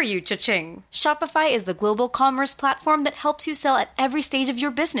 however you cha-ching. Shopify is the global commerce platform that helps you sell at every stage of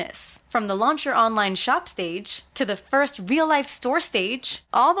your business. From the launch your online shop stage, to the first real-life store stage,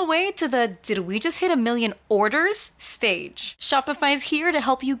 all the way to the did we just hit 1 million orders stage. Shopify's here to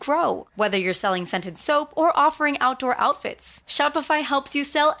help you grow. Whether you're selling scented soap or offering outdoor outfits, Shopify helps you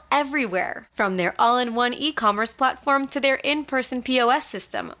sell everywhere. From their all-in-one e-commerce platform to their in-person POS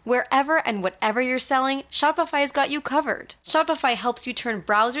system, wherever and whatever you're selling, Shopify's got you covered. Shopify helps you turn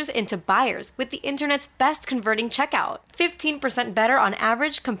browsers into buyers with the internet's best converting checkout. 15% better on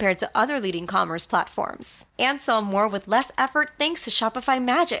average compared to other leading commerce platforms. And sell more with less effort thanks to Shopify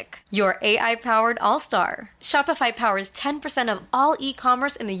Magic, your AI-powered all-star. Shopify powers 10% of all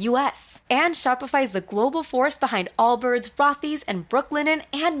e-commerce in the U.S. And Shopify is the global force behind Allbirds, Rothy's, and Brooklinen,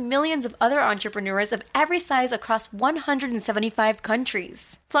 and millions of other entrepreneurs of every size across 175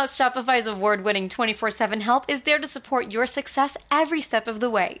 countries. Plus, Shopify's award-winning 24/7 help is there to support your success every step of the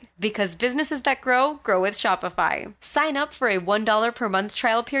way. Because businesses that grow, grow with Shopify. Sign up for a $1 per month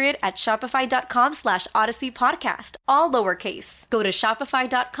trial period at shopify.com/Odyssey Podcast, all lowercase. Go to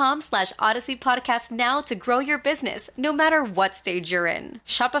shopify.com/Odyssey Podcast now to grow your business, no matter what stage you're in.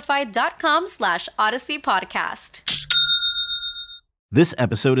 Shopify.com/Odyssey Podcast. This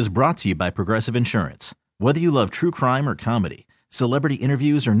episode is brought to you by Progressive Insurance. Whether you love true crime or comedy, celebrity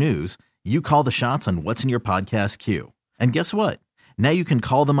interviews or news, you call the shots on what's in your podcast queue. And guess what? Now you can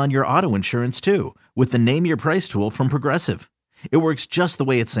call them on your auto insurance too with the Name Your Price tool from Progressive. It works just the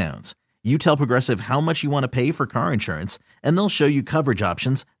way it sounds. You tell Progressive how much you want to pay for car insurance, and they'll show you coverage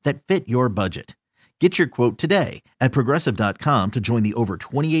options that fit your budget. Get your quote today at Progressive.com to join the over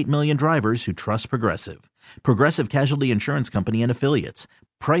 28 million drivers who trust Progressive. Progressive Casualty Insurance Company and Affiliates.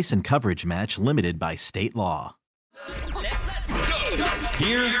 Price and coverage match limited by state law. Let's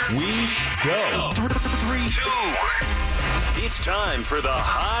Here we go. 3, 2, 1. It's time for the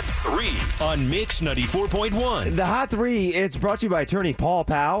Hot 3 on Mix 94.1. The Hot 3, it's brought to you by attorney Paul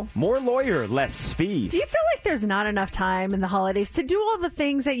Powell. More lawyer, less fee. Do you feel like there's not enough time in the holidays to do all the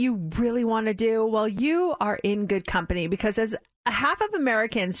things that you really want to do? Well, you are in good company, because as half of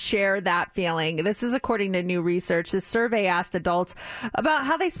Americans share that feeling. This is according to new research. This survey asked adults about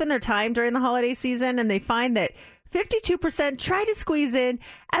how they spend their time during the holiday season, and they find that 52% try to squeeze in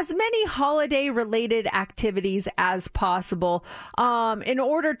as many holiday-related activities as possible. In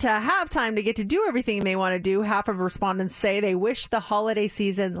order to have time to get to do everything they want to do, half of respondents say they wish the holiday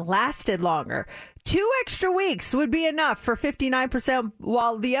season lasted longer. 2 extra weeks would be enough for 59%,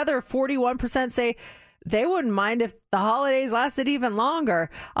 while the other 41% say they wouldn't mind if the holidays lasted even longer.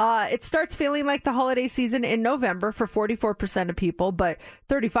 It starts feeling like the holiday season in November for 44% of people, but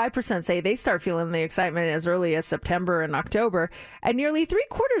 35% say they start feeling the excitement as early as September and October. And nearly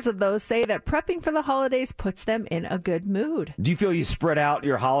 3/4 of those say that prepping for the holidays puts them in a good mood. Do you feel you spread out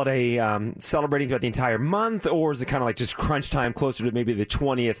your holiday celebrating throughout the entire month, or is it kind of like just crunch time closer to maybe the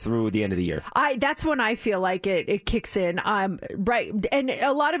 20th through the end of the year? That's when I feel like it kicks in. Right. And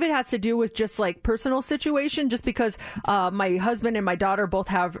a lot of it has to do with just like personal situation, just because my husband and my daughter both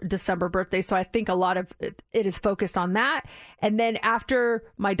have December birthdays, so I think a lot of it is focused on that. And then after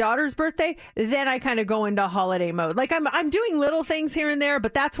my daughter's birthday, then I kind of go into holiday mode. Like I'm doing little things here and there,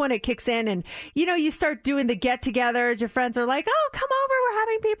 but that's when it kicks in. And you start doing the get-togethers. Your friends are like, "Oh, come over, we're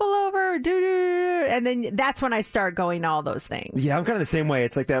having people over," and then that's when I start going to all those things. Yeah, I'm kind of the same way.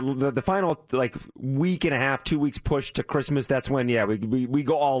 It's like that the final like week and a half, 2 weeks push to Christmas. That's when we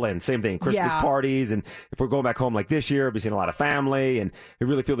go all in. Same thing, Christmas parties, and if we're going back home like this year, I've been seeing a lot of family, and I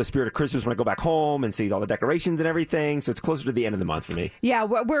really feel the spirit of Christmas when I go back home and see all the decorations and everything. So it's closer to the end of the month for me. Yeah,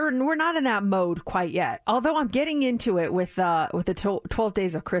 we're not in that mode quite yet. Although I'm getting into it with the 12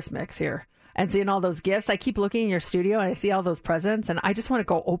 days of Christmas here. And seeing all those gifts. I keep looking in your studio and I see all those presents, and I just want to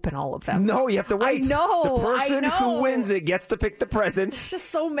go open all of them. No, you have to wait. I know. The person who wins it gets to pick the presents. It's just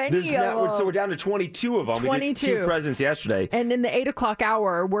so many of them. So we're down to 22 of them. 22. We did 2 presents yesterday. And in the 8 o'clock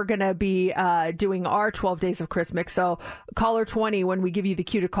hour, we're going to be doing our 12 days of Christmas. So caller 20, when we give you the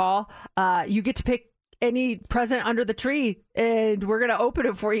cue to call, you get to pick any present under the tree, and we're going to open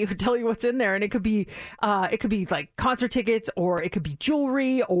it for you and tell you what's in there. And it could be like concert tickets, or it could be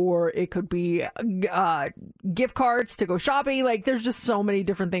jewelry, or it could be gift cards to go shopping. Like, there's just so many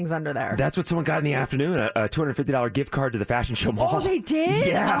different things under there. That's what someone got in the afternoon, a $250 gift card to the Fashion Show Mall. Oh, they did?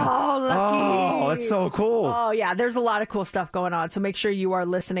 Yeah. Oh, lucky. Oh, that's so cool. Oh, yeah. There's a lot of cool stuff going on, so make sure you are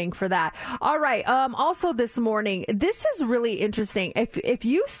listening for that. All right. Also this morning, this is really interesting. If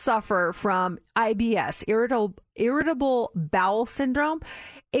you suffer from IBS, irritable bowel syndrome,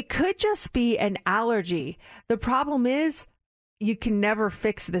 it could just be an allergy. The problem is you can never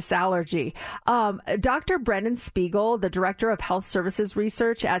fix this allergy. Dr. Brennan Spiegel, the director of health services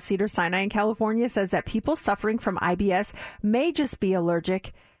research at Cedars-Sinai in California, says that people suffering from IBS may just be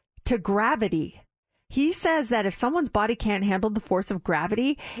allergic to gravity. He says that if someone's body can't handle the force of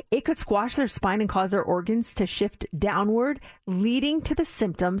gravity, it could squash their spine and cause their organs to shift downward, leading to the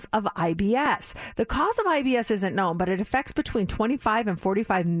symptoms of IBS. The cause of IBS isn't known, but it affects between 25 and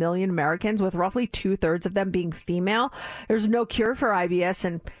 45 million Americans, with roughly 2/3 of them being female. There's no cure for IBS,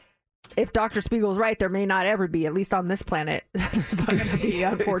 and if Dr. Spiegel's right, there may not ever be, at least on this planet. There's not going to be,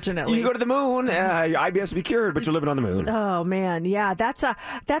 unfortunately. You go to the moon, your IBS will be cured, but you're living on the moon. Oh, man. Yeah, that's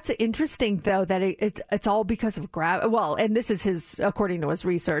interesting, though, that it's all because of gravity. Well, and this is according to his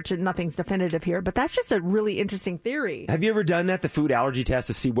research, and nothing's definitive here, but that's just a really interesting theory. Have you ever done that, the food allergy test,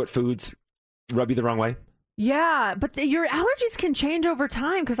 to see what foods rub you the wrong way? Yeah, but your allergies can change over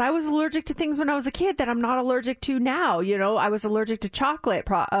time, because I was allergic to things when I was a kid that I'm not allergic to now. I was allergic to chocolate,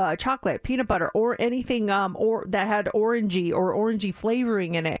 peanut butter, or anything or that had orangey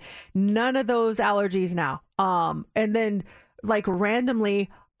flavoring in it. None of those allergies now. And then like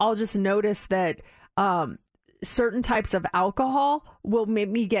randomly, I'll just notice that certain types of alcohol will make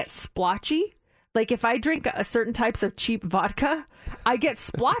me get splotchy. Like if I drink certain types of cheap vodka, I get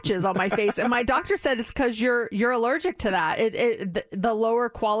splotches on my face, and my doctor said it's because you're allergic to that. The lower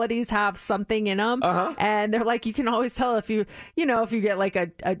qualities have something in them, and they're like, you can always tell if you get like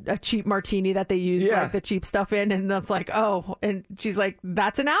a cheap martini that they use like the cheap stuff in, and that's like, oh, and she's like,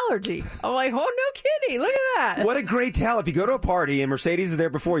 that's an allergy. I'm like, oh, no kidding, look at that. What a great tell. If you go to a party and Mercedes is there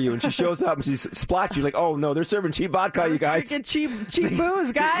before you, and she shows up and she's splots you, like, oh no, they're serving cheap vodka, you guys. Drinking cheap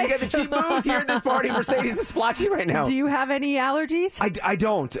booze, guys. You get the cheap booze here at this party. Mercedes is splotchy right now. Do you have any allergies? I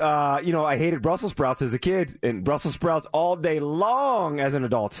don't. I hated Brussels sprouts as a kid, and Brussels sprouts all day long as an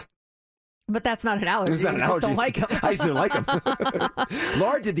adult. But that's not an allergy. It's not an You just allergy. don't like them. I just don't like them.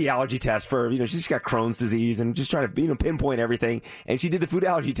 Laura did the allergy test for, she's got Crohn's disease and just trying to, pinpoint everything. And she did the food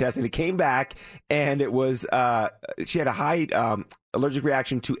allergy test and it came back and it was, she had a high allergic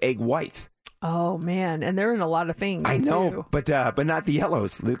reaction to egg whites. Oh, man. And they're in a lot of things. I know, too. but not the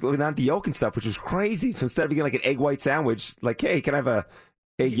yellows, not the yolk and stuff, which was crazy. So instead of getting like an egg white sandwich, like, hey, can I have a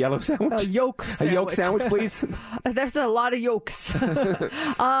yellow sandwich? A yolk sandwich. A yolk sandwich, please. There's a lot of yolks.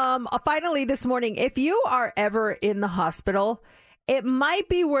 Finally, this morning, if you are ever in the hospital, it might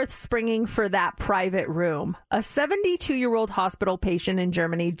be worth springing for that private room. A 72-year-old hospital patient in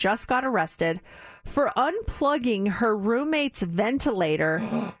Germany just got arrested for unplugging her roommate's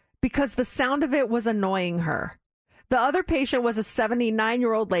ventilator because the sound of it was annoying her. The other patient was a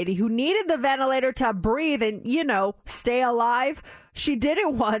 79-year-old lady who needed the ventilator to breathe and, stay alive. She did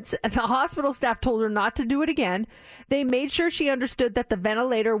it once, and the hospital staff told her not to do it again. They made sure she understood that the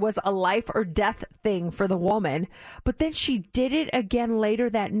ventilator was a life or death thing for the woman. But then she did it again later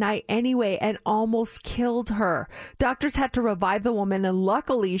that night anyway and almost killed her. Doctors had to revive the woman, and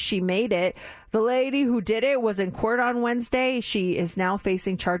luckily she made it. The lady who did it was in court on Wednesday. She is now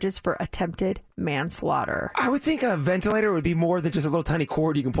facing charges for attempted manslaughter. I would think a ventilator would be more than just a little tiny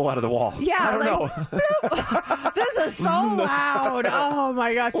cord you can pull out of the wall. Yeah, I don't know. This is so loud. Oh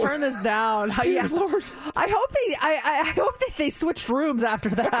my gosh, turn this down. Dear Lord. I hope that they switched rooms after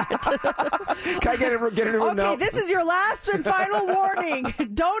that. Can I get it in a room Okay, now? this is your last and final warning.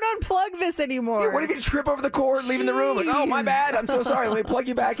 Don't unplug this anymore. Yeah, what if you trip over the cord leaving the room? Like, oh, my bad. I'm so sorry. Let me plug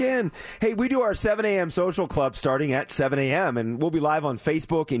you back in. Hey, we do our 7 a.m. social club starting at 7 a.m. and we'll be live on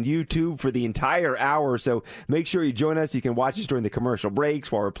Facebook and YouTube for the entire hour. So make sure you join us. You can watch us during the commercial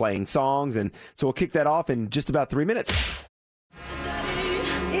breaks while we're playing songs. And so we'll kick that off in just about 3 minutes.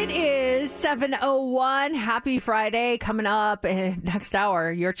 It is 7:01. Happy Friday coming up next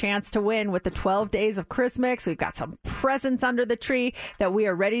hour. Your chance to win with the 12 days of Christmas. We've got some presents under the tree that we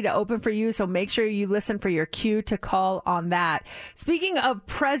are ready to open for you. So make sure you listen for your cue to call on that. Speaking of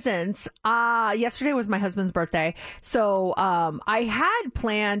presents, yesterday was my husband's birthday. So I had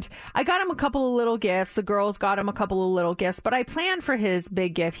planned, I got him a couple of little gifts. The girls got him a couple of little gifts, but I planned for his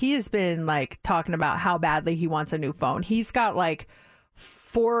big gift. He has been talking about how badly he wants a new phone. He's got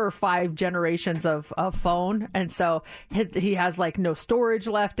 4 or 5 generations of phone. And so he has no storage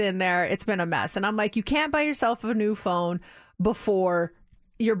left in there. It's been a mess. And I'm like, you can't buy yourself a new phone before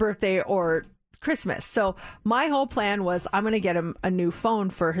your birthday or Christmas. So my whole plan was I'm going to get him a new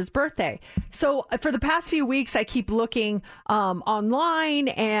phone for his birthday. So for the past few weeks, I keep looking online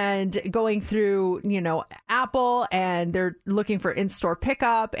and going through, Apple, and they're looking for in-store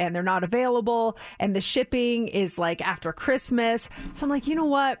pickup and they're not available. And the shipping is after Christmas. So I'm like, you know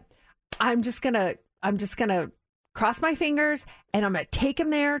what? I'm just going to cross my fingers and I'm going to take him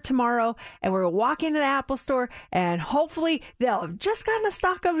there tomorrow and we're going to walk into the Apple store and hopefully they'll have just gotten a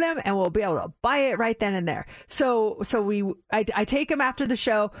stock of them and we'll be able to buy it right then and there. So I take him after the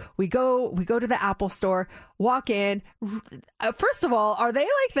show. We go to the Apple store, walk in. First of all, are they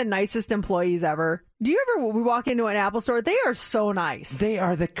the nicest employees ever? Do you ever walk into an Apple store? They are so nice. They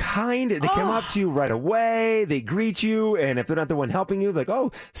are the kind that come up to you right away. They greet you. And if they're not the one helping you,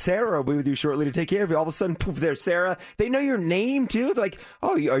 oh, Sarah will be with you shortly to take care of you. All of a sudden, poof, there's Sarah. They know your name too. They're like,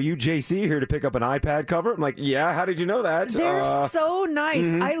 oh, are you JC here to pick up an iPad cover? I'm like, yeah, how did you know that? They're so nice.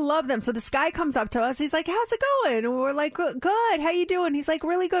 Mm-hmm. I love them. So this guy comes up to us. He's like, how's it going? And we're like, good. How you doing? He's like,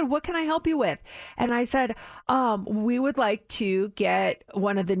 really good. What can I help you with? And I said, we would like to get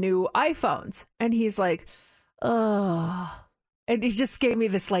one of the new iPhones. And he's like, oh. And he just gave me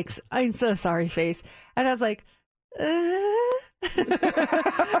this I'm so sorry face. And I was like, Is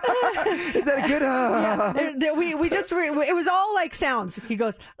that a good? Yeah. We just it was all sounds. He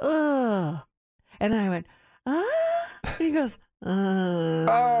goes, ugh. And I went, ah. And he goes, and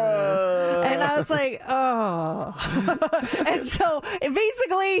I was like, oh. And so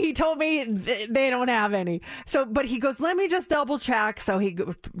basically he told me they don't have any. So, but he goes, let me just double check. So he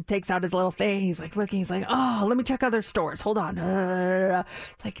takes out his little thing. He's looking, he's like, oh, let me check other stores. Hold on. No,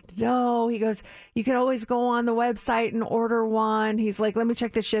 he goes, you can always go on the website and order one. He's like, let me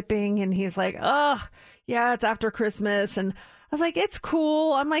check the shipping. And he's like, oh, yeah, it's after Christmas. And I was like, it's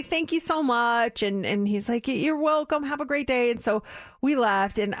cool. I'm like, thank you so much. And he's like, you're welcome. Have a great day. And so we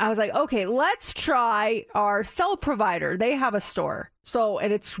left and I was like, okay, let's try our cell provider. They have a store. So,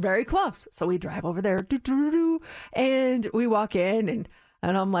 and it's very close. So we drive over there and we walk in and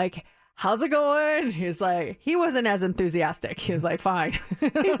I'm like, how's it going? He wasn't as enthusiastic. He was like, fine.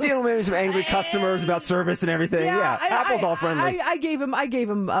 He's dealing with some angry customers about service and everything. Yeah, Apple's all friendly. I gave him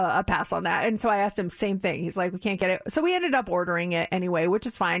a pass on that. And so I asked him same thing. He's like, we can't get it. So we ended up ordering it anyway, which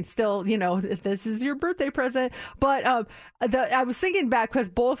is fine. Still, this is your birthday present. But I was thinking back because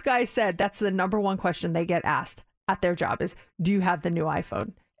both guys said that's the number one question they get asked at their job is, do you have the new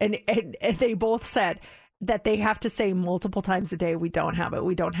iPhone? And they both said that they have to say multiple times a day, we don't have it,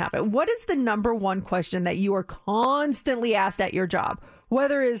 we don't have it. What is the number one question that you are constantly asked at your job?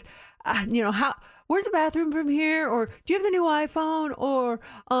 Whether it's, where's the bathroom from here? Or do you have the new iPhone? Or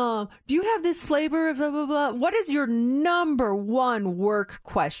do you have this flavor of blah, blah, blah? What is your number one work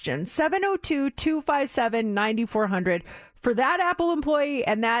question? 702-257-9400. For that Apple employee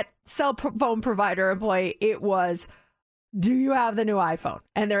and that cell phone provider employee, it was, do you have the new iPhone?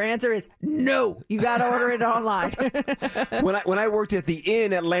 And their answer is no. You got to order it online. When I worked at the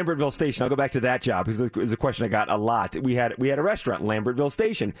Inn at Lambertville Station, I'll go back to that job because it was a question I got a lot. We had a restaurant in Lambertville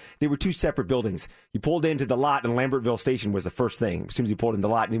Station. They were two separate buildings. You pulled into the lot, and Lambertville Station was the first thing. As soon as you pulled in the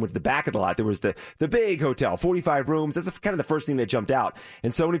lot, and you went to the back of the lot, there was the big hotel, 45 rooms. That's kind of the first thing that jumped out.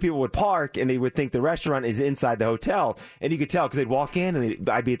 And so many people would park, and they would think the restaurant is inside the hotel. And you could tell because they'd walk in, and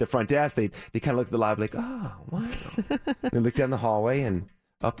I'd be at the front desk. They kind of look at the lobby like, oh, wow. They look down the hallway and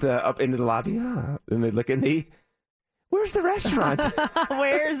up into the lobby. And they look at me. Where's the restaurant?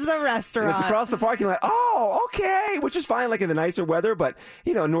 Where's the restaurant? It's across the parking lot. Oh, okay. Which is fine, like in the nicer weather. But,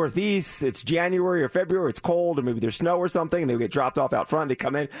 Northeast, it's January or February. It's cold or maybe there's snow or something. And they get dropped off out front. They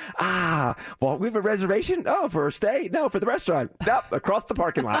come in. Well, we have a reservation. Oh, for a stay? No, for the restaurant. Nope, across the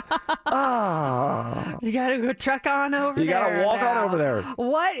parking lot. You got to go truck on over there. You got to walk on over there.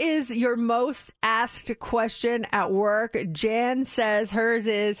 What is your most asked question at work? Jan says hers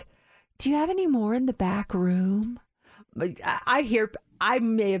is, do you have any more in the back room? I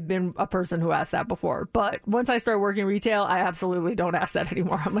may have been a person who asked that before, but once I start working retail, I absolutely don't ask that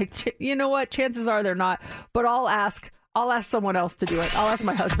anymore. I'm like, you know what? Chances are they're not, but I'll ask someone else to do it. I'll ask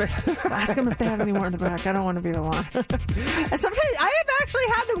my husband. Ask them if they have any more in the back. I don't want to be the one. And sometimes I have actually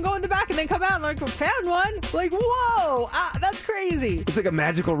had them go in the back and then come out and like, found one. Like, whoa, that's crazy. It's like a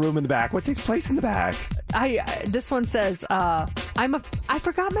magical room in the back. What takes place in the back? This one says, I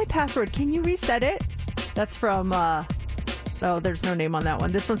forgot my password. Can you reset it? That's from, there's no name on that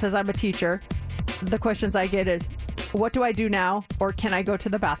one. This one says, I'm a teacher. The questions I get is, what do I do now? Or can I go to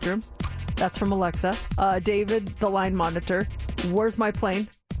the bathroom? That's from Alexa. David, the line monitor. Where's my plane?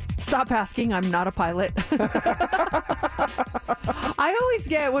 Stop asking. I'm not a pilot. I always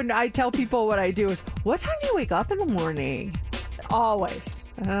get when I tell people what I do is, what time do you wake up in the morning? Always.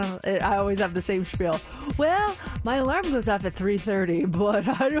 I always have the same spiel. Well, my alarm goes off at 3:30, but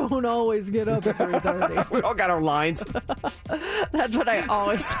I don't always get up at 3:30. We all got our lines. That's what I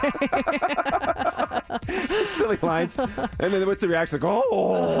always say. Silly lines. And then what's the reaction? Like,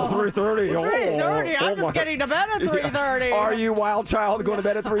 3:30. 3:30. I'm just getting to bed at 3:30. Yeah. Are you, wild child, going to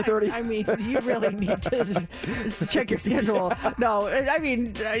bed at 3:30? I mean, you really need to check your schedule. No, I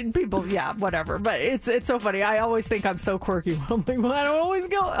mean, people, yeah, whatever. But it's so funny. I always think I'm so quirky. I'm like, well, I don't always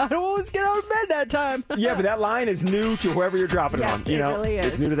get out of bed that time. Yeah, but that line is new to whoever you're dropping it on. It really is.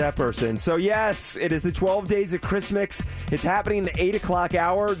 It's new to that person. So yes, it is the 12 Days of Christmas. It's happening in the 8 o'clock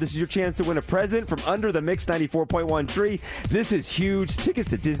hour. This is your chance to win a present from under the Mix 94.1 tree. This is huge. Tickets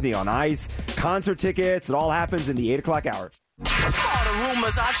to Disney on Ice, concert tickets. It all happens in the 8 o'clock hour. All the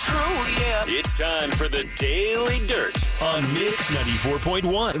rumors are true, yeah. It's time for the Daily Dirt on Mix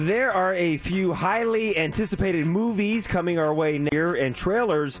 94.1. There are a few highly anticipated movies coming our way near, and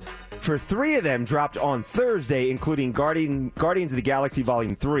trailers for 3 of them dropped on Thursday, including Guardians of the Galaxy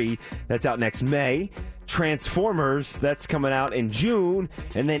Volume 3. That's out next May. Transformers, that's coming out in June.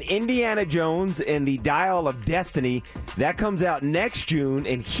 And then Indiana Jones and the Dial of Destiny, that comes out next June.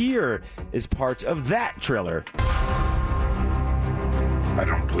 And here is part of that trailer. I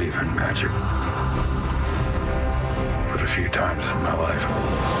don't believe in magic. But a few times in my life,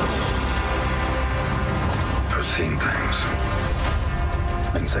 I've seen things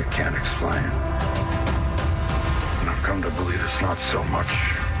I can't explain. And I've come to believe it's not so much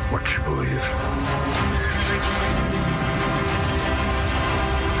what you believe.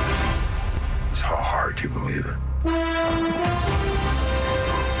 It's how hard you believe it.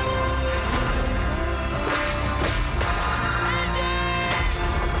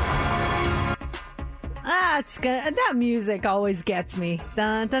 That music always gets me.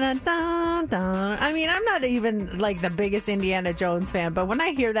 Dun, dun, dun, dun, dun. I mean, I'm not even like the biggest Indiana Jones fan, but when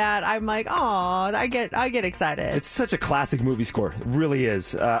I hear that, I'm like, oh, I get excited. It's such a classic movie score. It really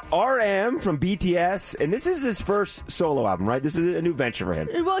is. RM from BTS, and this is his first solo album, right? This is a new venture for him.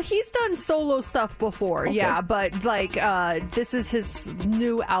 Well, he's done solo stuff before, yeah, but like this is his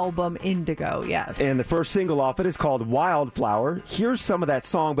new album, Indigo, yes. And the first single off it is called Wildflower. Here's some of that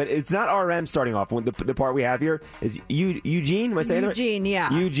song, but it's not RM starting off. The part we have here is Eugene. Am I saying that right? Eugene,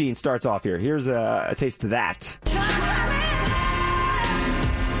 yeah. Eugene starts off here. Here's a taste of that.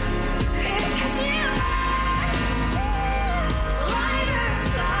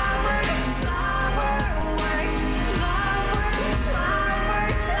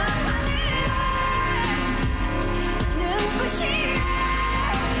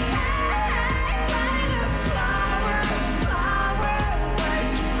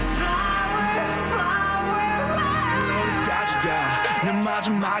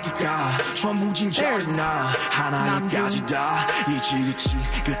 마지막이가 전무진절이나 하나여기까지 다 이 지긋이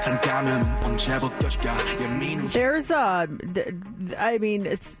끝한 가면은 언제 벗겨질까 예민한 There's I mean,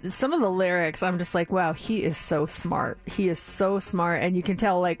 some of the lyrics, I'm just like, wow, he is so smart. He is so smart, and you can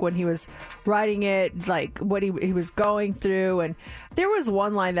tell like when he was writing it, like what he was going through. And there was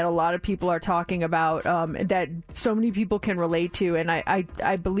one line that a lot of people are talking about that so many people can relate to, and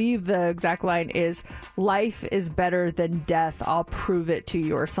I believe the exact line is, "Life is better than death. I'll prove it to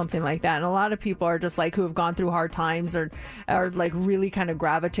you," or something like that. And a lot of people are just like, who have gone through hard times, or are like really kind of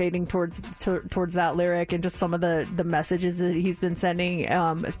gravitating towards that lyric, and just some of the messages that he's been sending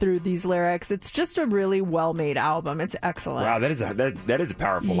through these lyrics. It's just a really well-made album. It's excellent. Wow, that is a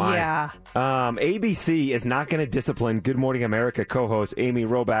powerful line. Yeah. ABC is not going to discipline Good Morning America co-hosts Amy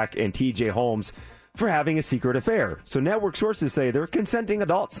Robach and TJ Holmes for having a secret affair. So network sources say they're consenting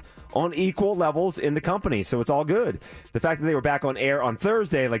adults on equal levels in the company, so it's all good. The fact that they were back on air on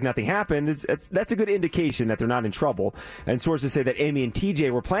Thursday like nothing happened, that's a good indication that they're not in trouble. And sources say that Amy and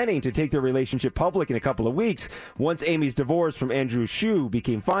TJ were planning to take their relationship public in a couple of weeks. Once Amy's divorce from Andrew Shue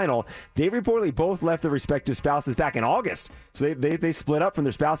became final, they reportedly both left their respective spouses back in August. So they split up from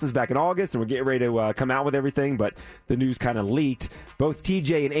their spouses back in August and were getting ready to come out with everything, but the news kind of leaked. Both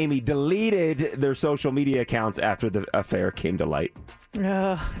TJ and Amy deleted their social media accounts after the affair came to light.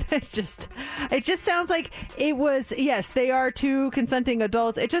 It just sounds like it was, yes, they are two consenting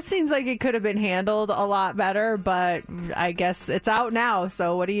adults. It just seems like it could have been handled a lot better, but I guess it's out now,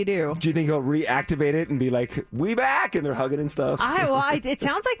 so what do you do? Do you think he'll reactivate it and be like, we back, and they're hugging and stuff? It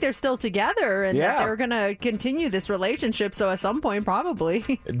sounds like they're still together and that they're going to continue this relationship, so at some point,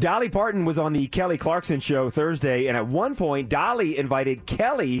 probably. Dolly Parton was on the Kelly Clarkson show Thursday, and at one point, Dolly invited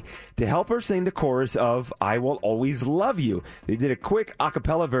Kelly to help her sing the chorus of I Will Always Love You. They did a quick a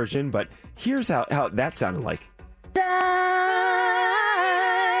cappella version, but here's how that sounded like.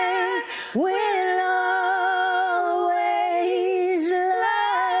 I will always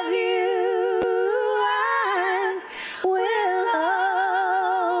love you. I will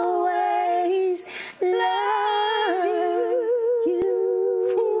always love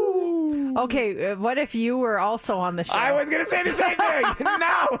you. Okay, what if you were also on the show? I was going to say the same thing.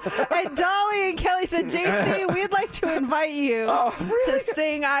 No. And Dolly and Kelly said, JC, we'd like to invite you to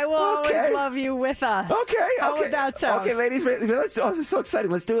sing I Will Always Love You with us. Okay. How would that sound? Okay, ladies, let's do it. Oh, this is so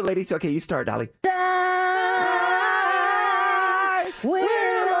exciting. Let's do it, ladies. Okay, you start, Dolly. I will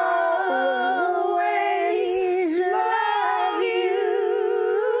always love you.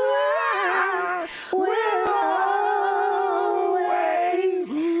 I will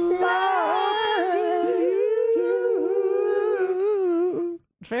always love you.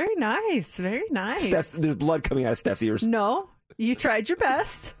 Very nice. Very nice. There's blood coming out of Steph's ears. No, you tried your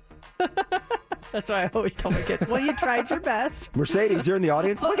best. That's why I always tell my kids, well, you tried your best. Mercedes, you're in the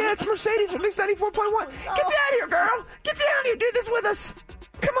audience. Look at it, it's Mercedes from Mix 94.1. Get down here, girl. Get down here. Do this with us.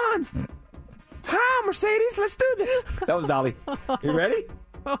 Come on. Hi, Mercedes. Let's do this. That was Dolly. You ready?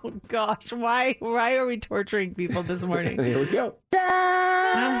 Oh, gosh. Why are we torturing people this morning? Here we go.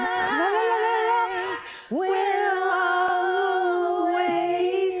 Will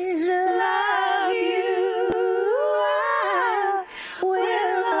always love you. I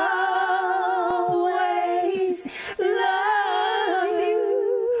will always love you.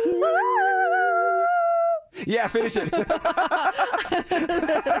 Yeah, finish it.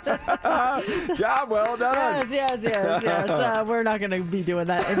 Job well done. Yes. We're not going to be doing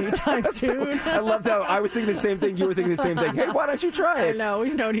that anytime soon. I loved how I was thinking the same thing. You were thinking the same thing. Hey, why don't you try it? I know.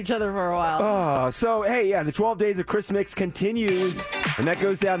 We've known each other for a while. Oh, so, hey, yeah, the 12 Days of Chris Mix continues, and that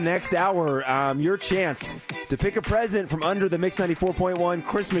goes down next hour. Your chance To pick a present from under the Mix 94.1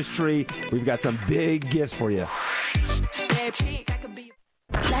 Christmas tree, we've got some big gifts for you.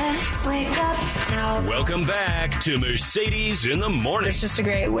 Let's wake up. Welcome back to Mercedes in the Morning. It's just a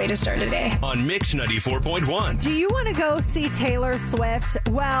great way to start a day. On Mix 94.1. Do you want to go see Taylor Swift?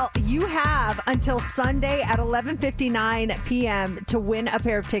 Well, you have until Sunday at 11:59 p.m. to win a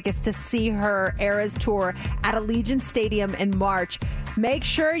pair of tickets to see her Eras Tour at Allegiant Stadium in March. Make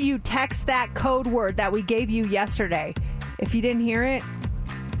sure you text that code word that we gave you yesterday. If you didn't hear it,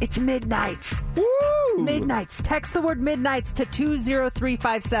 it's Midnights. Woo! Midnights. Text the word Midnights to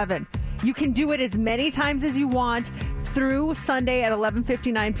 20357. You can do it as many times as you want through Sunday at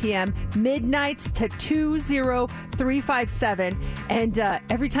 11:59 p.m. Midnights to 20357. And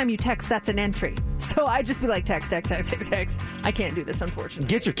every time you text, that's an entry. So I just be like, text. I can't do this, unfortunately.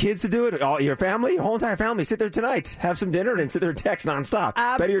 Get your kids to do it. All your family, your whole entire family. Sit there tonight. Have some dinner and sit there and text nonstop.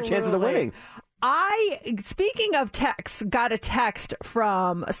 Absolutely. Better your chances of winning. Speaking of texts, got a text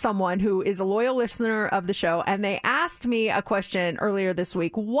from someone who is a loyal listener of the show, and they asked me a question earlier this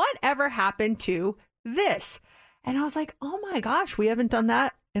week. Whatever happened to this? And I was like, oh my gosh, we haven't done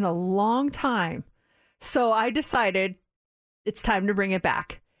that in a long time. So I decided it's time to bring it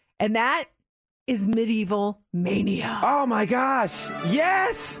back. And that is Medieval Mania. Oh my gosh.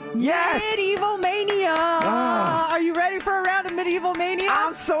 Yes. Medieval Mania. Oh. Are you ready for a round of Medieval Mania?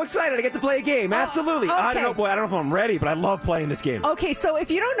 I'm so excited. I get to play a game. Absolutely. Okay. I don't know if I'm ready, but I love playing this game. Okay, so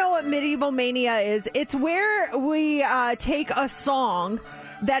if you don't know what Medieval Mania is, it's where we take a song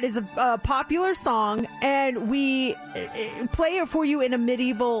that is a popular song and we play it for you in a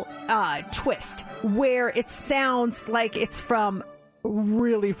medieval twist where it sounds like it's from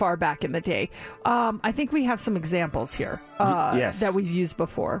really far back in the day. I think we have some examples here yes. that we've used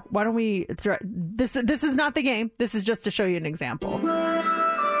before. Why don't we... This is not the game. This is just to show you an example.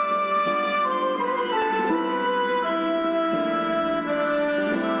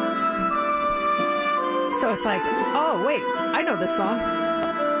 So it's like, oh, wait, I know this song.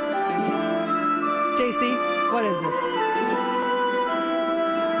 JC, what is this?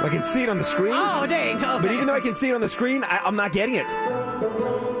 I can see it on the screen. Oh, dang. Okay. But even though I can see it on the screen, I'm not getting it.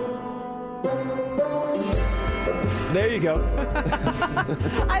 There you go.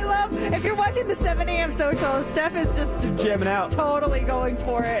 I love, if you're watching the 7 a.m. social, Steph is just jamming out. Totally going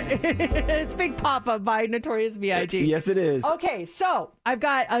for it. It's Big Papa by Notorious B.I.G. Yes, it is. Okay, so I've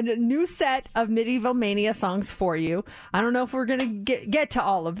got a new set of Medieval Mania songs for you. I don't know if we're going to get to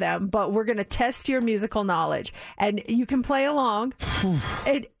all of them, but we're going to test your musical knowledge. And you can play along.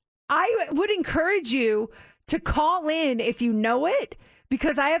 And I would encourage you to call in if you know it.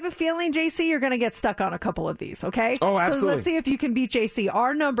 Because I have a feeling, JC, you're going to get stuck on a couple of these, okay? Oh, absolutely. So let's see if you can beat JC.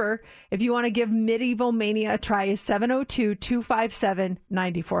 Our number, if you want to give Medieval Mania a try, is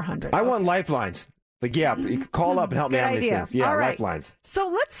 702-257-9400. I want lifelines. Like, yeah, you can call up and help me out on these things. Yeah, all right. lifelines.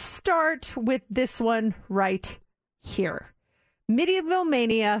 So let's start with this one right here. Medieval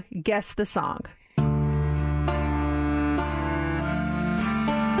Mania, guess the song.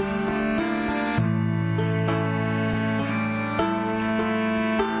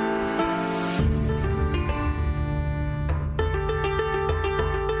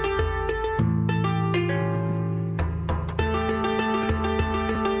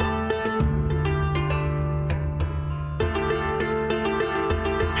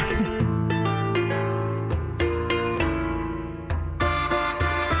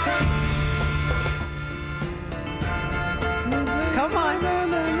 Come on.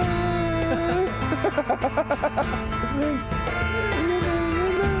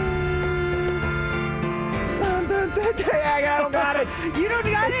 I don't got it. You don't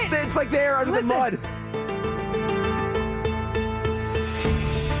got it? It's like there under the mud.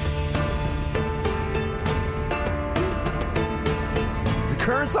 Is it a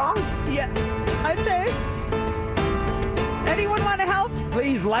current song? Yeah, I'd say. Anyone want to help?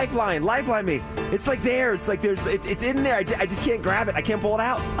 Please, lifeline me. It's like there. It's like it's in there. I just can't grab it. I can't pull it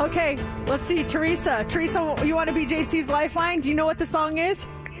out. Okay, let's see. Teresa, you want to be JC's lifeline? Do you know what the song is?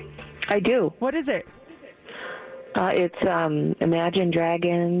 I do. What is it? It's Imagine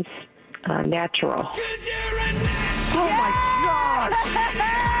Dragons, Natural. Oh my gosh!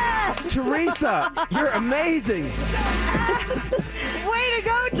 Teresa, you're amazing. Way to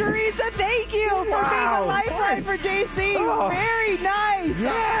go, Teresa. Thank you for being a lifeline for JC. Oh. Very nice.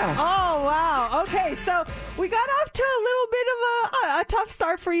 Yeah. Oh, wow. Okay, so we got off to a little bit of a tough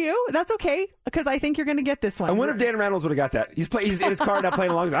start for you. That's okay, because I think you're going to get this one. I wonder if Dan Reynolds would have got that. He's in his car now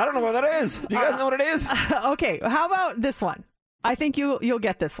playing along. I don't know what that is. Do you guys know what it is? Okay, how about this one? I think you'll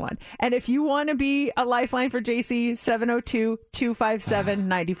get this one. And if you want to be a lifeline for JC,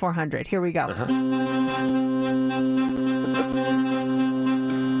 702-257-9400. Here we go.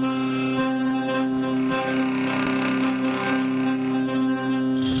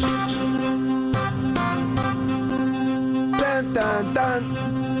 Dun, dun, dun.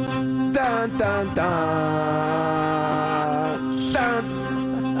 Dun, dun, dun.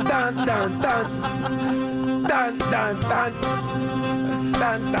 Dun, dun, dun, dun. Dun, dun, dun.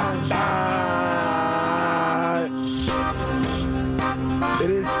 Dun, dun, dun. It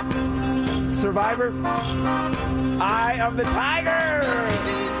is Survivor, Eye of the Tiger.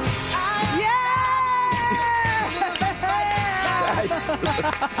 Nice.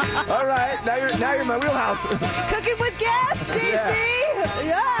 All right, now you're in my wheelhouse. Cooking with gas, JC.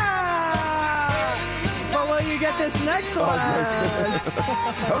 Yeah. But will you get this next one?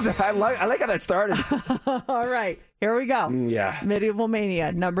 I like how that started. All right, here we go. Yeah. Medieval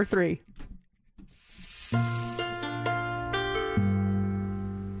Mania, number 3.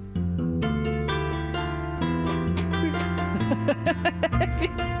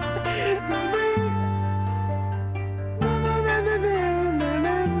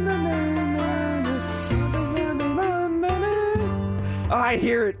 Oh, I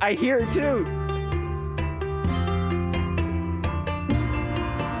hear it. I hear it too.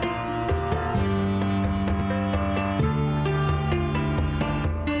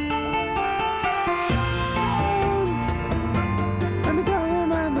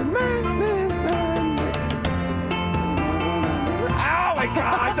 Oh my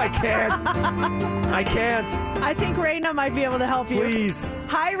gosh, I can't. I can't. I think Raina might be able to help you. Please.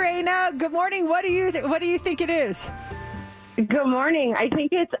 Hi, Raina. Good morning. What do you think it is? Good morning. I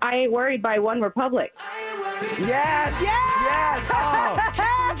think it's I Ain't Worried by One Republic. Yes! Yes! Yes! Oh,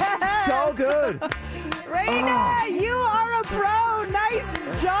 so good. Raina, you are a pro.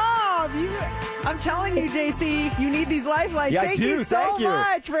 Nice job. I'm telling you, JC, you need these lifelines. Yeah, Thank I do. you so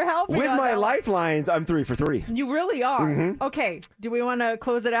much for helping With on my that one. lifelines, I'm 3 for 3. You really are. Mm-hmm. Okay. Do we want to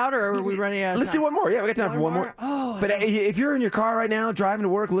close it out, or are we running out of Let's time? do one more. Yeah, we got time for one more. Oh, but if you're in your car right now, driving to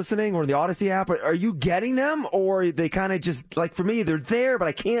work, listening, or the Odyssey app, are you getting them, or they kind of just like for me, they're there, but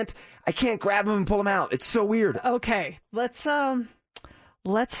I can't grab them and pull them out. It's so weird. Okay. Let's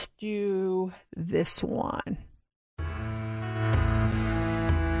do this one.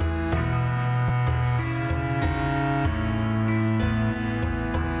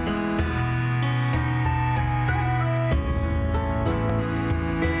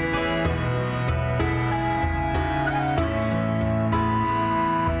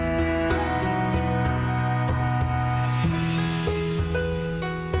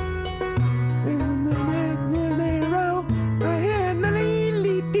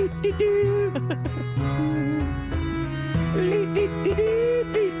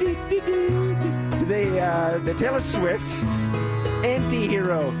 The Taylor Swift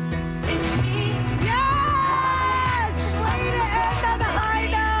Anti-Hero. Yes! Way to end on a high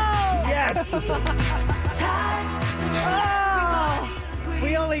note! Yes! Oh,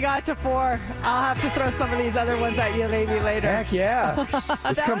 we only got to 4. I'll have to throw some of these other ones at you maybe later. Heck yeah.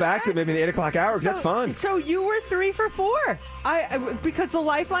 Let's come back to maybe the 8 o'clock hour, because that's fun. So you were 3 for 4. Because the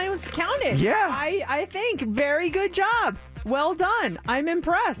lifeline was counted. Yeah. I think. Very good job. Well done. I'm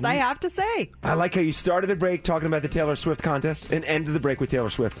impressed, I have to say. I like how you started the break talking about the Taylor Swift contest and ended the break with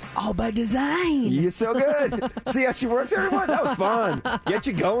Taylor Swift. All by design. You're so good. See how she works, everyone? That was fun. Get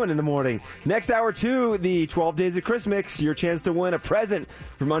you going in the morning. Next hour, 2, the 12 Days of Christmas. Your chance to win a present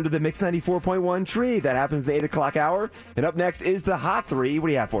from under the Mix 94.1 tree. That happens the 8 o'clock hour. And up next is the Hot 3. What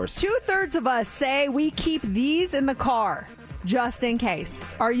do you have for us? 2/3 of us say we keep these in the car. Just in case.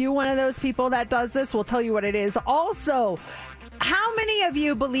 Are you one of those people that does this? We'll tell you what it is. Also, how many of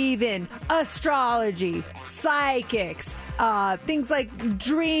you believe in astrology, psychics, things like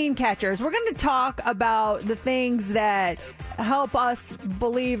dream catchers? We're going to talk about the things that help us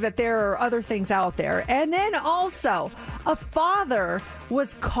believe that there are other things out there. And then also, a father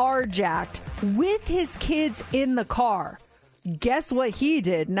was carjacked with his kids in the car. Guess what he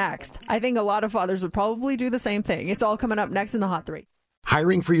did next? I think a lot of fathers would probably do the same thing. It's all coming up next in the Hot 3.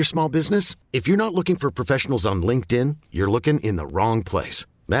 Hiring for your small business? If you're not looking for professionals on LinkedIn, you're looking in the wrong place.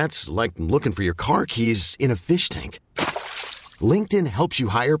 That's like looking for your car keys in a fish tank. LinkedIn helps you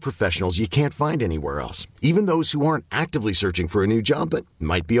hire professionals you can't find anywhere else, even those who aren't actively searching for a new job but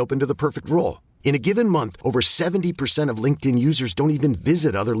might be open to the perfect role. In a given month, over 70% of LinkedIn users don't even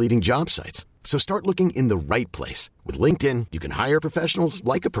visit other leading job sites. So start looking in the right place. With LinkedIn, you can hire professionals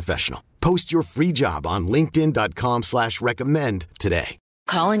like a professional. Post your free job on linkedin.com/recommend today.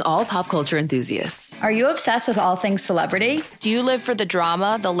 Calling all pop culture enthusiasts. Are you obsessed with all things celebrity? Do you live for the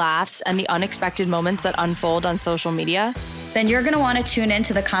drama, the laughs, and the unexpected moments that unfold on social media? Then you're going to want to tune in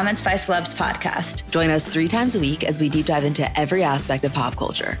to the Comments by Celebs podcast. Join us 3 times a week as we deep dive into every aspect of pop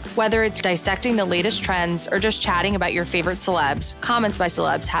culture. Whether it's dissecting the latest trends or just chatting about your favorite celebs, Comments by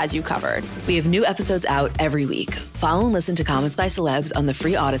Celebs has you covered. We have new episodes out every week. Follow and listen to Comments by Celebs on the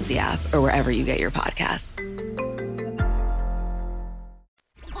free Odyssey app or wherever you get your podcasts.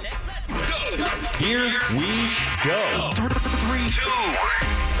 Here we go. 3, 2,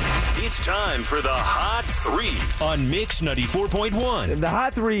 1. It's time for the Hot 3 on Mix 94.1. The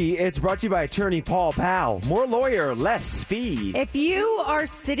Hot 3, it's brought to you by attorney Paul Powell. More lawyer, less fee. If you are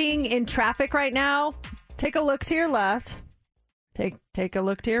sitting in traffic right now, take a look to your left. Take a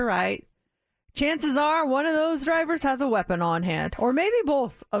look to your right. Chances are one of those drivers has a weapon on hand, or maybe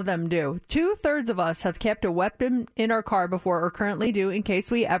both of them do. 2/3 of us have kept a weapon in our car before or currently do in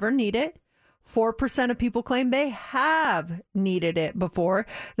case we ever need it. 4% of people claim they have needed it before.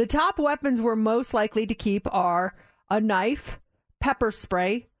 The top weapons we're most likely to keep are a knife, pepper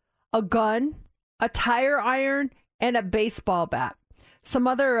spray, a gun, a tire iron, and a baseball bat. Some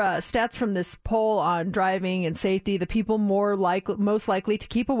other stats from this poll on driving and safety: the people most likely to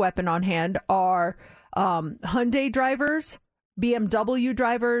keep a weapon on hand are Hyundai drivers, BMW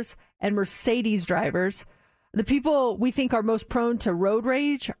drivers, and Mercedes drivers. The people we think are most prone to road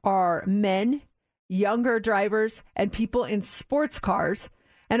rage are men, younger drivers, and people in sports cars.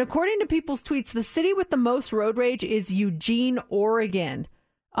 And according to people's tweets, the city with the most road rage is Eugene, Oregon.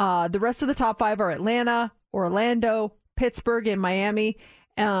 The rest of the top 5 are Atlanta, Orlando, Pittsburgh, and Miami.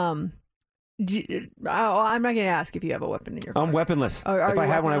 I'm not going to ask if you have a weapon in your car. I'm weaponless. Are if I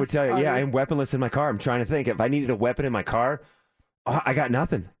had one, I would tell you. Are Yeah, you? I'm weaponless in my car. I'm trying to think. If I needed a weapon in my car, I got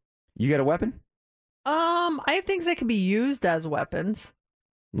nothing. You got a weapon? I have things that can be used as weapons.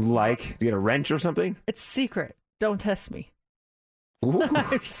 Like, you got a wrench or something? It's secret. Don't test me. Ooh.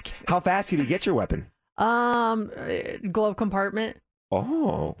 I'm just kidding. How fast can you get your weapon? Glove compartment.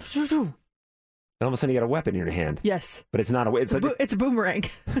 Oh. And all of a sudden you got a weapon in your hand. Yes. But it's not a weapon. It's a boomerang.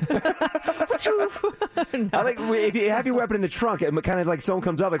 I like if you have your weapon in the trunk, it kind of like someone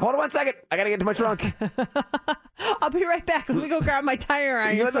comes up like, hold on 1 second, I gotta get to my trunk. I'll be right back. Let me go grab my tire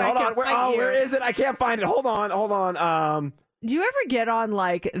iron. Hold on. Where is it? I can't find it. Hold on. Do you ever get on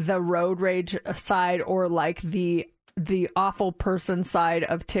like the road rage side or like the awful person side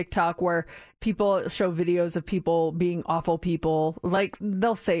of TikTok where people show videos of people being awful people? Like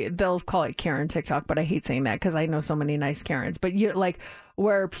they'll call it Karen TikTok, but I hate saying that because I know so many nice Karens. But you like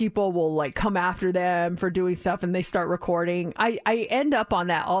where people will like come after them for doing stuff and they start recording. I end up on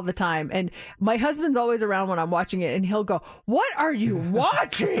that all the time, and my husband's always around when I'm watching it, and he'll go, "What are you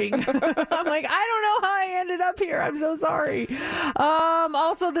watching?" I'm like, I don't know how I ended up here. I'm so sorry.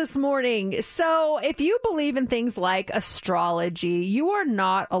 Also this morning, so if you believe in things like astrology, you are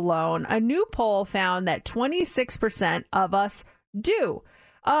not alone. A new poll found that 26% of us do.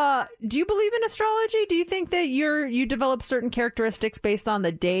 Do you believe in astrology? Do you think that you develop certain characteristics based on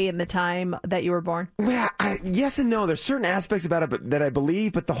the day and the time that you were born? Yeah, yes and no. There's certain aspects about it that I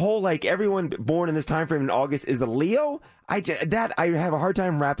believe, but the whole like everyone born in this time frame in August is the Leo. I have a hard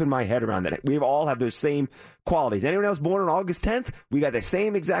time wrapping my head around that. We all have those same qualities. Anyone else born on August 10th, we got the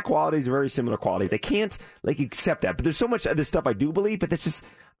same exact qualities, very similar qualities. I can't like accept that. But there's so much of this stuff I do believe, but that's just,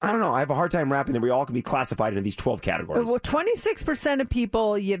 I don't know. I have a hard time wrapping that we all can be classified into these 12 categories. Well, 26% of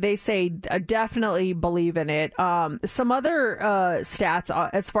people, they say definitely believe in it. Some other stats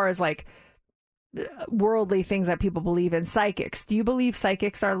as far as like worldly things that people believe in. Psychics. Do you believe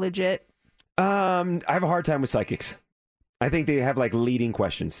psychics are legit? I have a hard time with psychics. I think they have like leading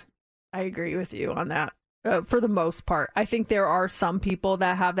questions. I agree with you on that. For the most part, I think there are some people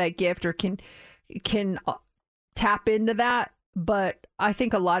that have that gift or can tap into that, but I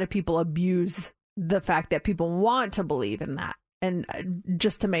think a lot of people abuse the fact that people want to believe in that and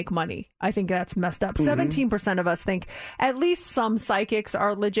just to make money. I think that's messed up. 17% of us think at least some psychics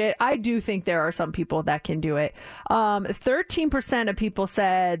are legit. I do think there are some people that can do it. 13% of people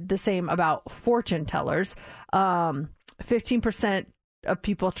said the same about fortune tellers. 15% of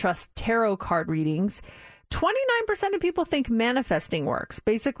people trust tarot card readings. 29% of people think manifesting works.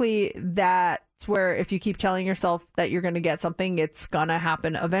 Basically, that's where if you keep telling yourself that you're going to get something, it's going to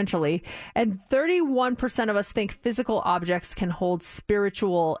happen eventually. And 31% of us think physical objects can hold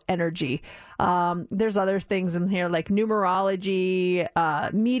spiritual energy. There's other things in here like numerology,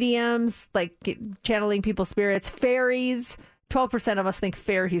 mediums, like channeling people's spirits, fairies. 12% of us think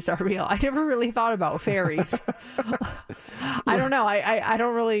fairies are real. I never really thought about fairies. I don't know. I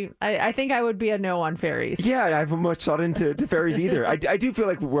don't really. I think I would be a no on fairies. Yeah, I haven't much thought into fairies either. I do feel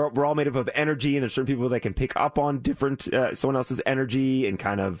like we're all made up of energy, and there's certain people that can pick up on different someone else's energy and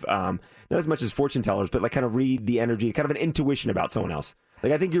kind of not as much as fortune tellers, but like kind of read the energy, kind of an intuition about someone else.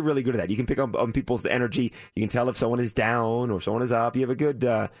 Like I think you're really good at that. You can pick up on people's energy. You can tell if someone is down or someone is up. You have a good,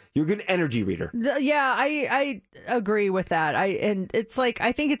 you're a good energy reader. Yeah, I agree with that. And it's like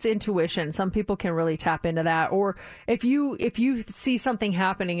I think it's intuition. Some people can really tap into that. Or if you see something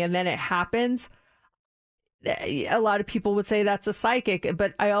happening and then it happens, a lot of people would say that's a psychic.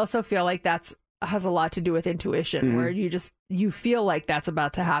 But I also feel like that's has a lot to do with intuition, where you feel like that's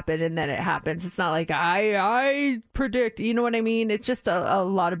about to happen and then it happens. It's not like I predict, you know what I mean? It's just a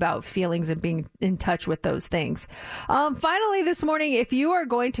lot about feelings and being in touch with those things. Finally this morning, if you are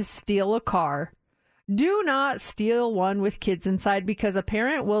going to steal a car, do not steal one with kids inside, because a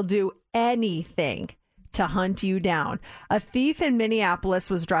parent will do anything to hunt you down. A thief in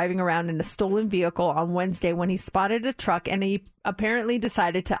Minneapolis was driving around in a stolen vehicle on Wednesday when he spotted a truck, and he apparently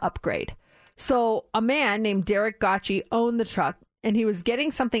decided to upgrade. So a man named Derek Gotchi owned the truck, and he was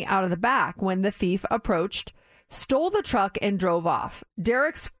getting something out of the back when the thief approached, stole the truck, and drove off.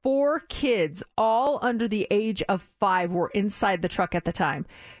 Derek's 4 kids, all under the age of 5, were inside the truck at the time.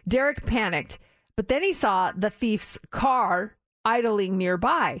 Derek panicked, but then he saw the thief's car idling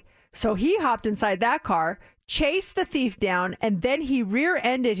nearby. So he hopped inside that car, chased the thief down, and then he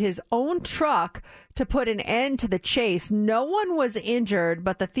rear-ended his own truck to put an end to the chase. No one was injured,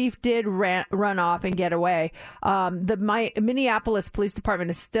 but the thief did run off and get away. The Minneapolis Police Department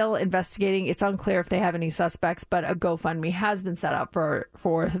is still investigating. It's unclear if they have any suspects, but a GoFundMe has been set up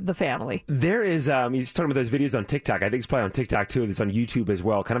for the family. There is, he's talking about those videos on TikTok. I think it's probably on TikTok too. It's on YouTube as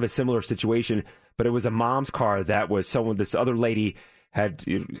well. Kind of a similar situation, but it was a mom's car that was this other lady had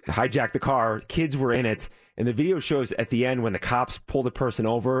hijacked the car. Kids were in it. And the video shows at the end when the cops pull the person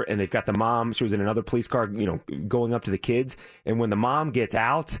over and they've got the mom, she was in another police car, going up to the kids. And when the mom gets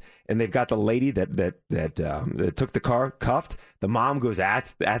out and they've got the lady that took the car cuffed, the mom goes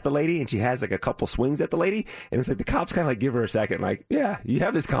at the lady and she has like a couple swings at the lady. And it's like the cops kind of like give her a second, like, yeah, you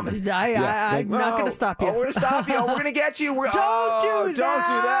have this coming. I'm not going to stop you. Oh, we're going to stop you. Oh, we're going to get you. Don't do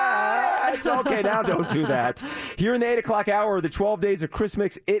that. It's okay, now don't do that. Here in the 8 o'clock hour, the 12 days of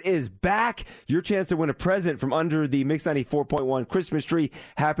Christmas, it is back. Your chance to win a present from under the Mix 94.1 Christmas tree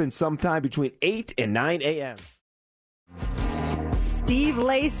happens sometime between 8 and 9 a.m. Steve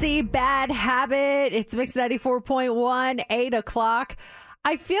Lacy, Bad Habit. It's Mix 94.1, 8 o'clock.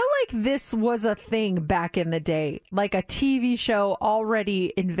 I feel like this was a thing back in the day, like a TV show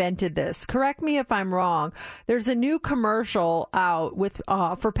already invented this. Correct me if I'm wrong. There's a new commercial out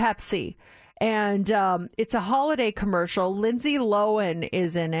for Pepsi, and it's a holiday commercial. Lindsay Lohan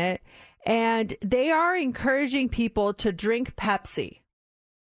is in it, and they are encouraging people to drink Pepsi.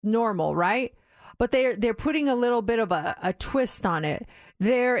 Normal, right? But they're putting a little bit of a twist on it.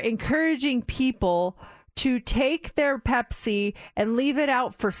 They're encouraging people to take their Pepsi and leave it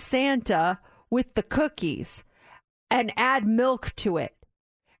out for Santa with the cookies and add milk to it.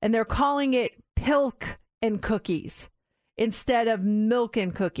 And they're calling it Pilk and Cookies instead of Milk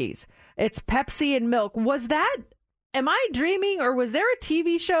and Cookies. It's Pepsi and milk. Am I dreaming, or was there a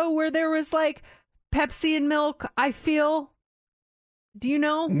TV show where there was like Pepsi and milk? Do you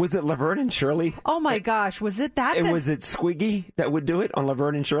know? Was it Laverne and Shirley? Oh my gosh, was it that? And was it Squiggy that would do it on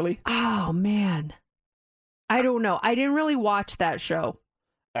Laverne and Shirley? Oh man. I don't know. I didn't really watch that show.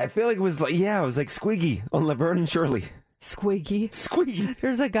 I feel like it was like Squiggy on Laverne and Shirley. Squiggy?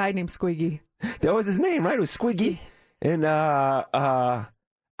 There's a guy named Squiggy. That was his name, right? It was Squiggy. And I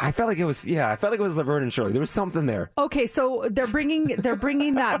felt like it was Laverne and Shirley. There was something there. Okay, so they're bringing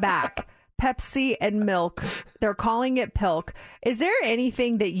that back. Pepsi and milk. They're calling it Pilk. Is there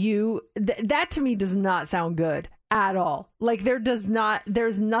anything that that to me does not sound good at all? Like there's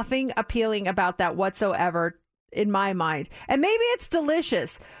nothing appealing about that whatsoever in my mind. And maybe it's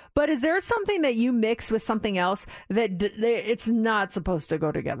delicious, but is there something that you mix with something else that it's not supposed to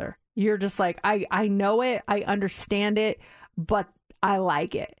go together? You're just like, I know it, I understand it, but I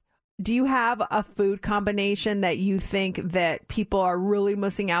like it. Do you have a food combination that you think that people are really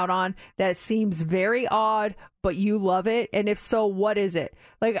missing out on that seems very odd, but you love it? And if so, what is it?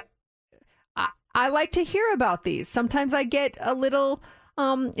 Like, I like to hear about these. Sometimes I get a little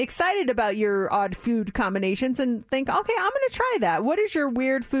excited about your odd food combinations and think, okay, I'm going to try that. What is your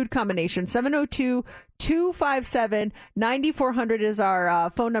weird food combination? 702-257-9400 is our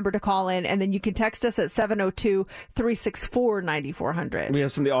phone number to call in, and then you can text us at 702-364-9400. We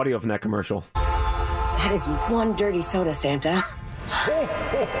have some of the audio from that commercial. That is one dirty soda, Santa.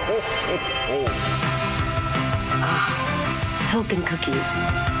 Hilton cookies.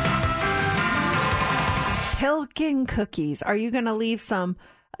 Hilton cookies. Are you going to leave some?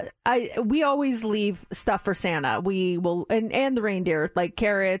 We always leave stuff for Santa. We will, and the reindeer, like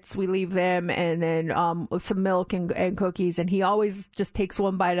carrots, we leave them, and then some milk and cookies. And he always just takes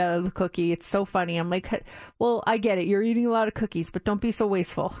one bite out of the cookie. It's so funny. I'm like, well, I get it. You're eating a lot of cookies, but don't be so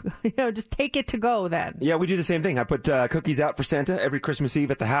wasteful. Just take it to go then. Yeah, we do the same thing. I put cookies out for Santa every Christmas Eve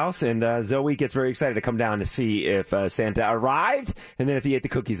at the house, and Zoe gets very excited to come down to see if Santa arrived, and then if he ate the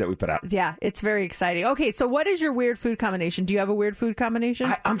cookies that we put out. Yeah, it's very exciting. Okay, so what is your weird food combination? Do you have a weird food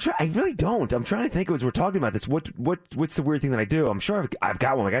combination? I really don't. I'm trying to think as we're talking about this. What's the weird thing that I do? I'm sure I've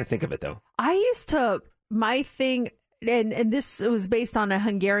got one. I got to think of it though. I used to, my thing, and this was based on a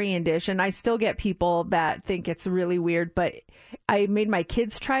Hungarian dish, and I still get people that think it's really weird, but I made my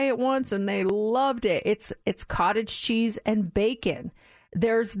kids try it once and they loved it. It's cottage cheese and bacon.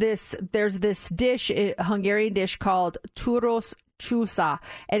 There's this dish, Hungarian dish called Turos Chusa,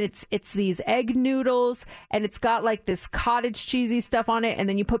 and it's these egg noodles, and it's got like this cottage cheesy stuff on it, and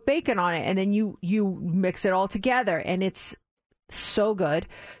then you put bacon on it, and then you mix it all together, and it's so good.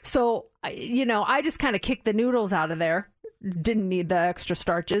 So I just kind of kicked the noodles out of there, didn't need the extra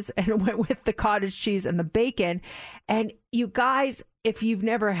starches, and went with the cottage cheese and the bacon. And you guys, if you've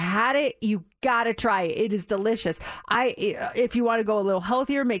never had it, you gotta try it. It is delicious. If you want to go a little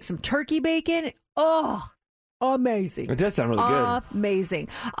healthier, make some turkey bacon. Oh, amazing. It does sound really good. Amazing.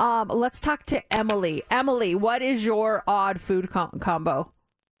 Let's talk to Emily. Emily, what is your odd food combo?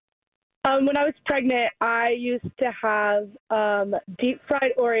 When I was pregnant, I used to have deep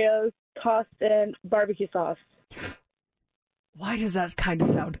fried Oreos tossed in barbecue sauce. Why does that kind of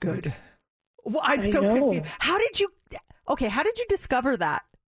sound good? Well, I'm so know. confused. How did you discover that?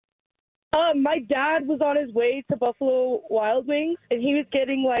 My dad was on his way to Buffalo Wild Wings, and he was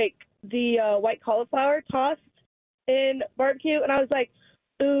getting like the white cauliflower tossed in barbecue, and I was like,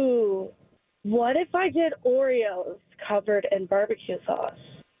 ooh, what if I did Oreos covered in barbecue sauce?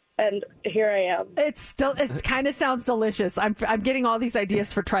 And here I am. It kind of sounds delicious. I'm getting all these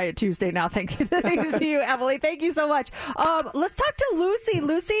ideas for Try It Tuesday now. Thanks to you, Emily. Thank you so much. Let's talk to Lucy.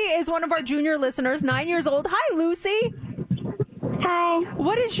 Lucy is one of our junior listeners, 9 years old. Hi, Lucy. Hi.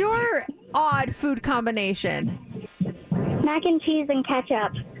 What is your odd food combination? Mac and cheese and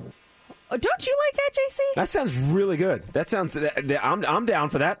ketchup. Don't you like that, JC? That sounds really good. That sounds. I'm down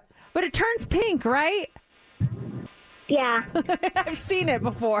for that. But it turns pink, right? Yeah. I've seen it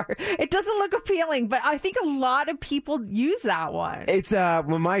before. It doesn't look appealing, but I think a lot of people use that one. It's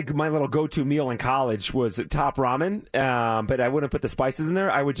when my little go-to meal in college was top ramen, but I wouldn't put the spices in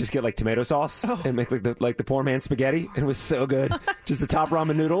there. I would just get like tomato sauce and make like the poor man's spaghetti. And it was so good. Just the top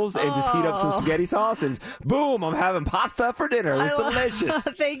ramen noodles and just heat up some spaghetti sauce and boom, I'm having pasta for dinner. It was delicious.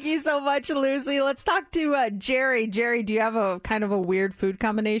 Thank you so much, Lucy. Let's talk to Jerry. Jerry, do you have a kind of a weird food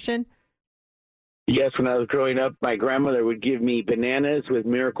combination? Yes, when I was growing up, my grandmother would give me bananas with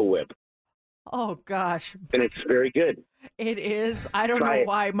Miracle Whip. Oh, gosh. And it's very good. It is. I don't Try know it.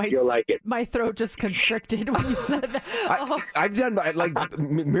 why. You'll like it. My throat just constricted when you said that. I've done, like,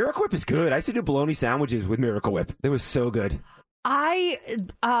 Miracle Whip is good. I used to do bologna sandwiches with Miracle Whip. It was so good. I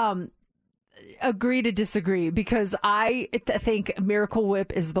agree to disagree because I think Miracle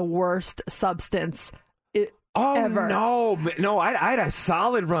Whip is the worst substance ever. No! I had a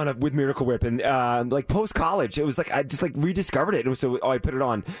solid run with Miracle Whip, and like post college, it was like I just like rediscovered it. It was so I put it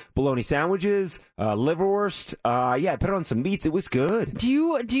on bologna sandwiches, liverwurst. I put it on some meats. It was good. Do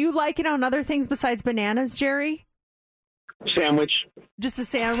you like it on other things besides bananas, Jerry? Sandwich. Just a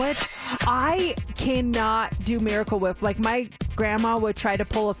sandwich? I cannot do Miracle Whip. Like, my grandma would try to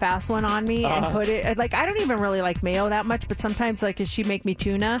pull a fast one on me and put it... Like, I don't even really like mayo that much, but sometimes, like, if she'd make me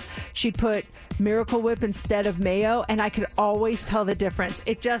tuna, she'd put Miracle Whip instead of mayo, and I could always tell the difference.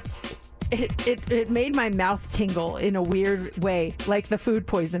 It just... It made my mouth tingle in a weird way, like the food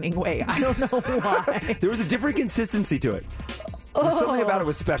poisoning way. I don't know why. There was a different consistency to it. There was something about it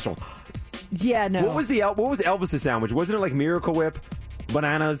was special. Yeah, no. What was Elvis's sandwich? Wasn't it like Miracle Whip,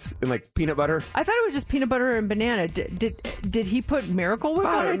 bananas, and like peanut butter? I thought it was just peanut butter and banana. Did he put Miracle Whip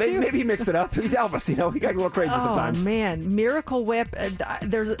on it too? Maybe he mixed it up. He's Elvis, He got a little crazy sometimes. Oh man, Miracle Whip.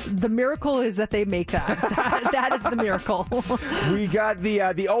 The miracle is that they make that. That is the miracle. We got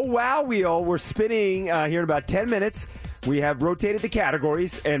the oh wow wheel. We're spinning here in about 10 minutes. We have rotated the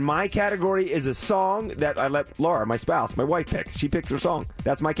categories, and my category is a song that I let Laura, my spouse, my wife, pick. She picks her song.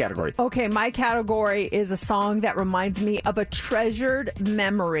 That's my category. Okay, my category is a song that reminds me of a treasured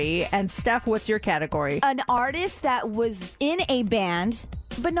memory. And Steph, what's your category? An artist that was in a band,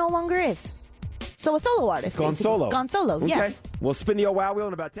 but no longer is. So a solo artist. Gone basically. solo. Gone solo. Okay. Yes. We'll spin the wow wheel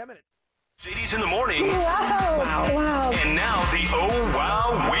in about 10 minutes. JD's in the morning. Wow. And now the Oh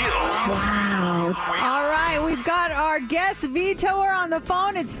Wow Wheel. All right, we've got our guest vetoer on the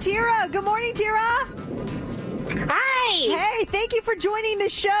phone. It's Tira. Good morning, Tira. Hi. Hey, thank you for joining the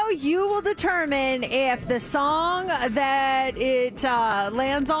show. You will determine if the song that it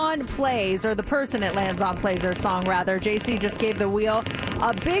lands on plays, or the person it lands on plays their song, rather. JC just gave the wheel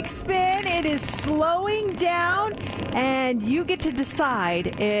a big spin. It is slowing down, and you get to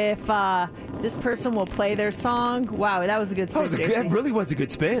decide if this person will play their song. Wow, that was a good spin, That really was a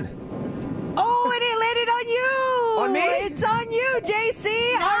good spin. Oh, and it landed on you. On me? It's on you,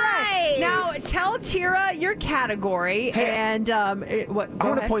 JC. Nice. All right. Now, tell Tira your category. Hey, and what? I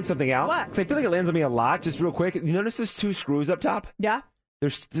want to point something out. What? 'Cause I feel like it lands on me a lot. Just real quick. You notice there's 2 screws up top? Yeah.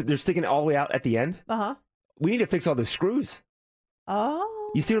 They're sticking all the way out at the end. Uh-huh. We need to fix all those screws. Oh.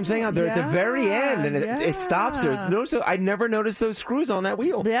 You see what I'm saying? They're at the very end, and it stops there. Notice, I never noticed those screws on that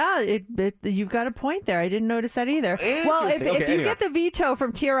wheel. Yeah, you've got a point there. I didn't notice that either. Well, if you get the veto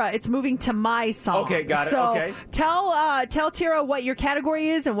from Tira, it's moving to my song. Okay, got it. So Okay. tell Tira what your category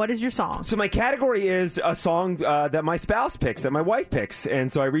is and what is your song. So my category is a song that my spouse picks, that my wife picks.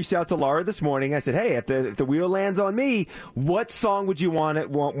 And so I reached out to Laura this morning. I said, hey, if the wheel lands on me, what song would you want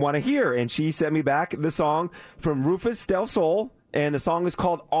to hear? And she sent me back the song from Rufus Del Sol. And the song is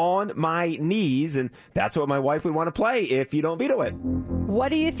called On My Knees, and that's what my wife would want to play if you don't veto it. What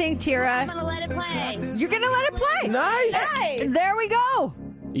do you think, Tira? I'm going to let it play. You're going to let it play? Nice. There we go.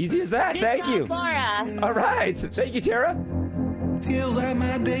 Easy as that. Thank you. Laura. All right. Thank you, Tara. Feels like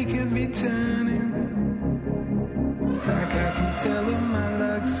my day could be turning. Like I can tell that my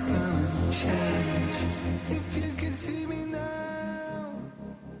luck's gonna change. If you could see me now,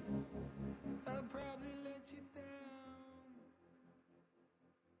 I'd probably let you down.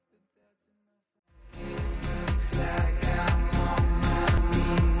 Looks like I'm on my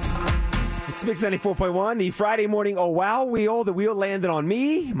knees. It's Mix 94.1, the Friday morning Oh Wow Wheel. The wheel landed on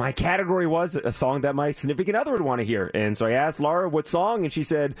me. My category was a song that my significant other would want to hear. And so I asked Laura what song, and she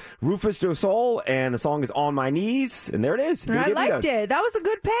said Rufus Du Sol, and the song is On My Knees. And there it is. I liked it. That was a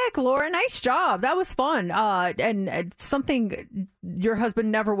good pick, Laura. Nice job. That was fun. And something your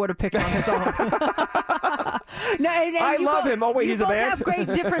husband never would have picked on his own. No, and I love him. Oh, wait, he's a band? You both have great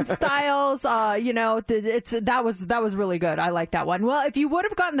different styles. That was really good. I like that one. Well, if you would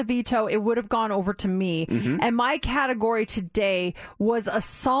have gotten the veto, it would have gone over to me. Mm-hmm. And my category today was a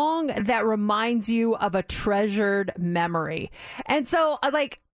song that reminds you of a treasured memory. And so,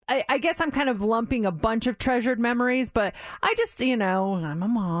 I guess I'm kind of lumping a bunch of treasured memories, but I just, I'm a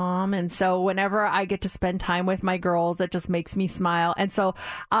mom. And so whenever I get to spend time with my girls, it just makes me smile. And so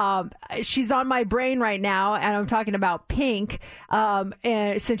she's on my brain right now, and I'm talking about Pink.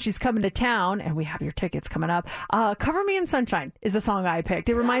 And since she's coming to town, and we have your tickets coming up, Cover Me in Sunshine is the song I picked.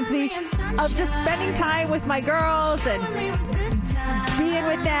 It reminds me of just spending time with my girls and being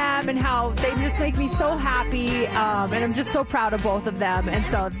with them, and how they just make me so happy. And I'm just so proud of both of them. And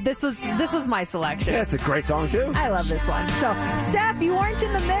so this was my selection. Yeah, it's a great song, too. I love this one. So, Steph, you weren't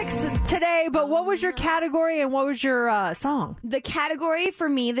in the mix today, but what was your category and what was your song? The category for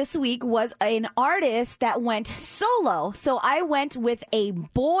me this week was an artist that went solo. So I went with a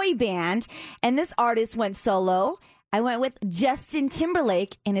boy band, and this artist went solo. I went with Justin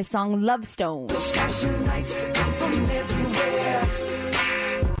Timberlake in his song Love Stone. Those flashing lights come from everywhere.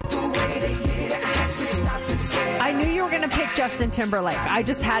 The way they hit, I had to stop and stare. I knew you were going to pick Justin Timberlake. I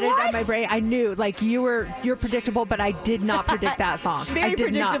just had it on my brain. I knew, you're predictable, but I did not predict that song. Very I did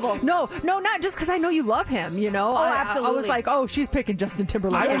predictable. Not. No, not just because I know you love him, Oh, absolutely. I was like, oh, she's picking Justin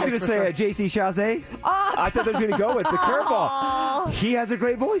Timberlake. I was going to say JC Chazé. I thought they were going to go with the curveball. He has a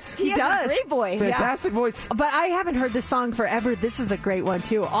great voice. He does. A great voice. Fantastic voice. But I haven't heard this song forever. This is a great one,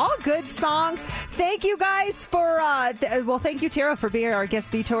 too. All good songs. Thank you guys for, thank you, Tara, for being our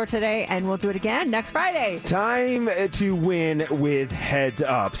guest vetoer today, and we'll do it again next Friday. Time to win with Heads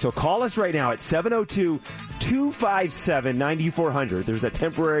Up. So call us right now at 702-257-9400. There's a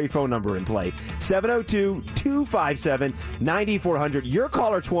temporary phone number in play. 702-257-9400. You're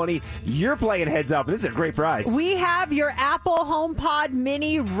caller 20. You're playing Heads Up. This is a great prize. We have your Apple HomePod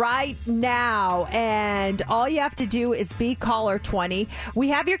Mini right now, and all you have to do is be caller 20. We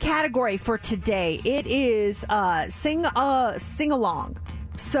have your category for today. It is sing along.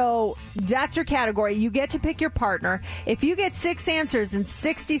 So that's your category. You get to pick your partner. If you get 6 answers in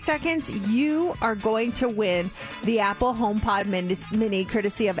 60 seconds, you are going to win the Apple HomePod Mini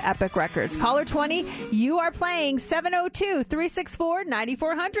courtesy of Epic Records. Caller 20, you are playing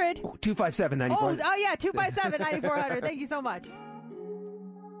 702-364-9400. 257-9400. Oh, yeah, 257-9400. Thank you so much.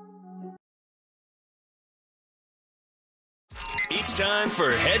 It's time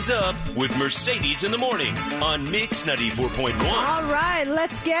for Heads Up with Mercedes in the Morning on Mix 94.1. All right,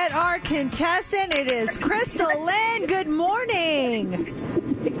 let's get our contestant. It is Crystal Lynn. Good morning.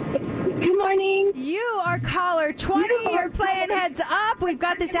 Good morning. You are caller 20. You're playing Heads Up. We've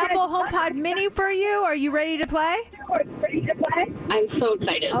got this Apple HomePod Mini for you. Are you ready to play? I'm so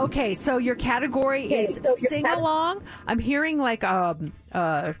excited. Okay, so your category is sing along. I'm hearing like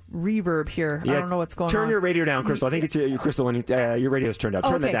reverb here. Yeah, I don't know what's going on. Turn your radio down, Crystal. I think it's your Crystal, and your radio's turned up.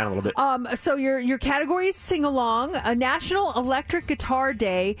 Turn that down a little bit. So your category is sing along. A National Electric Guitar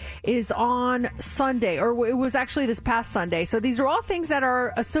Day is on Sunday, or it was actually this past Sunday. So these are all things that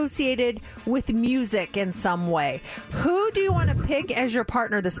are associated with music in some way. Who do you want to pick as your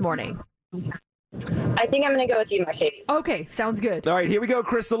partner this morning? I think I'm going to go with you, Mercedes. Okay, sounds good. All right, here we go,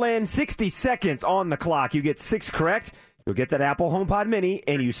 Crystal Lynn. 60 seconds on the clock. You get 6 correct. You'll get that Apple HomePod Mini,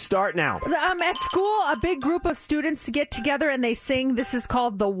 and you start now. At school, a big group of students get together and they sing. This is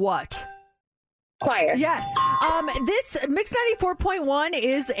called the what? Choir. Yes. This Mix 94.1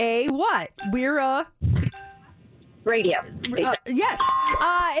 is a what? We're a... Radio. Yes.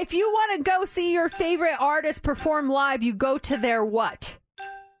 If you want to go see your favorite artist perform live, you go to their what?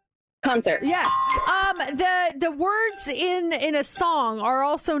 Concert. Yes. The words in a song are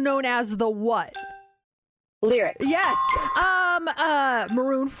also known as the what? Lyrics. Yes.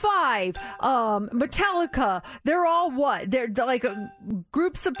 Maroon 5, Metallica. They're all what? They're like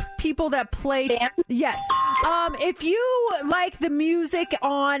groups of people that play. Yes. If you like the music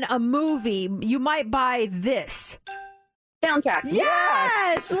on a movie, you might buy this. Soundtrack.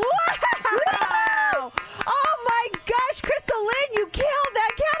 Yes. Wow. Oh my gosh, Crystal Lynn, you killed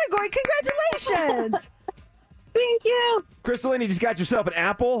that category. Congratulations. Thank you. Crystal Lynn, you just got yourself an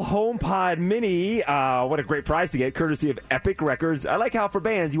Apple HomePod Mini. What a great prize to get, courtesy of Epic Records. I like how for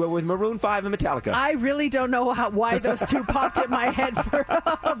bands you went with Maroon 5 and Metallica. I really don't know why those two popped in my head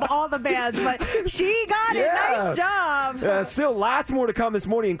of all the bands, but she got it. Nice job. Still lots more to come this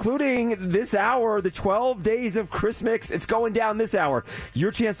morning, including this hour, the 12 Days of Christmas. It's going down this hour.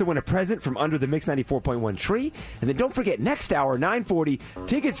 Your chance to win a present from under the Mix 94.1 tree. And then don't forget, next hour, 9:40,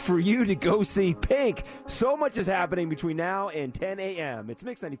 tickets for you to go see Pink. So much is happening between now and 10 a.m. It's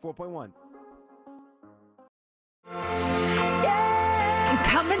Mix 94.1.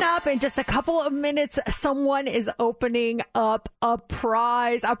 Coming up in just a couple of minutes, someone is opening up a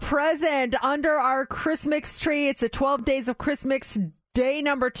prize, a present under our Christmas tree. It's the 12 Days of Christmas, day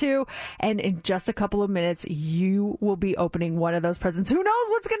number 2. And in just a couple of minutes, you will be opening one of those presents. Who knows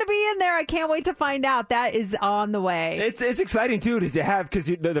what's going to be in there? I can't wait to find out. That is on the way. It's exciting, too, to have, because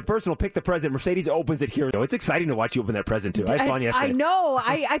the person will pick the present. Mercedes opens it here. It's exciting to watch you open that present, too. I had fun yesterday. I know.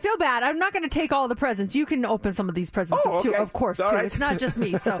 I feel bad. I'm not going to take all the presents. You can open some of these presents, too, of course, too. Right. It's not just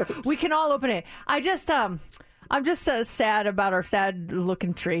me. So we can all open it. I'm just sad about our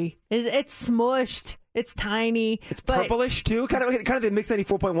sad-looking tree. It's smushed. It's tiny. It's purplish too, kind of the Mix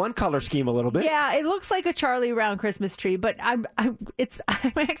 94.1 color scheme a little bit. Yeah, it looks like a Charlie Brown Christmas tree, but I'm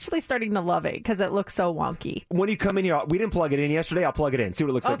actually starting to love it because it looks so wonky. When you come in here, we didn't plug it in yesterday. I'll plug it in. See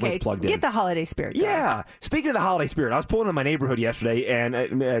what it looks like when it's plugged in. Get the holiday spirit going. Yeah. Speaking of the holiday spirit, I was pulling in my neighborhood yesterday, and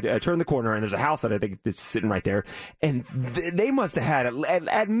I turned the corner, and there's a house that I think is sitting right there, and they must have had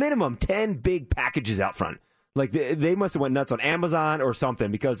at minimum 10 big packages out front. Like, they must have went nuts on Amazon or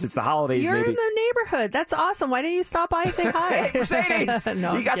something because it's the holidays. You're maybe. in the neighborhood. That's awesome. Why don't you stop by and say hi? Mercedes,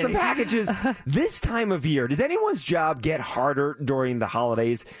 no, you got some packages. This time of year, does anyone's job get harder during the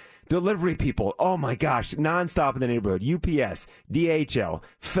holidays? Delivery people, oh my gosh, nonstop in the neighborhood. UPS, DHL,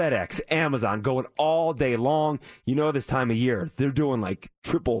 FedEx, Amazon, going all day long. You know, this time of year, they're doing like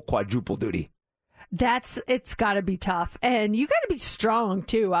triple, quadruple duty. It's got to be tough, and you got to be strong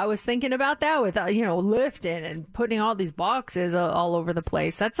too. I was thinking about that with lifting and putting all these boxes all over the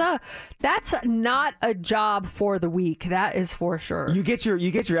place. That's not a job for the weak. That is for sure. You get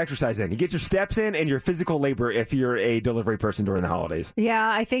your exercise in, you get your steps in, and your physical labor if you're a delivery person during the holidays. Yeah,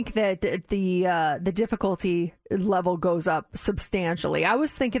 I think that the difficulty level goes up substantially. I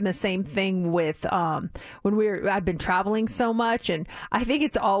was thinking the same thing with when I've been traveling so much, and I think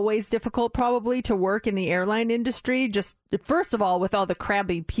it's always difficult probably to work in the airline industry, just first of all with all the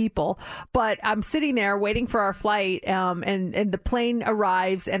crabby people. But I'm sitting there waiting for our flight, and the plane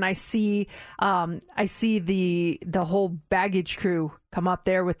arrives, and I see the whole baggage crew come up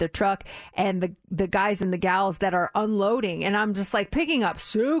there with the truck and the guys and the gals that are unloading. And I'm just like picking up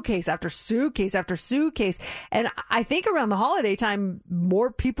suitcase after suitcase after suitcase. And I think around the holiday time,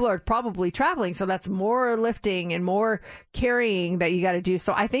 more people are probably traveling. So that's more lifting and more carrying that you got to do.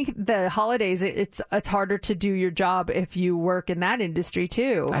 So I think the holidays, it's harder to do your job if you work in that industry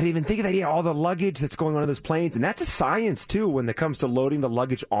too. I didn't even think of that. Yeah, all the luggage that's going on in those planes. And that's a science too when it comes to loading the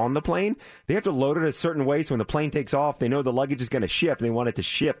luggage on the plane. They have to load it a certain way. So when the plane takes off, they know the luggage is going to shift. They want it to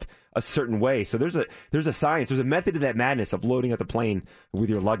shift a certain way. So there's a science. There's a method to that madness of loading up the plane with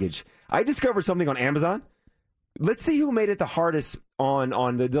your luggage. I discovered something on Amazon. Let's see who made it the hardest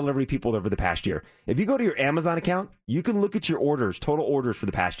on the delivery people over the past year. If you go to your Amazon account, you can look at your orders, total orders for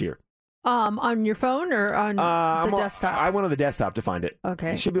the past year. On your phone or on the desktop? I went on the desktop to find it.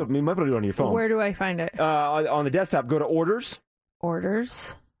 Okay. You might be able to do it on your phone. Where do I find it? On the desktop, go to orders.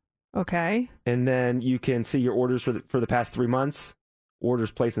 Orders. Okay. And then you can see your orders for the past 3 months.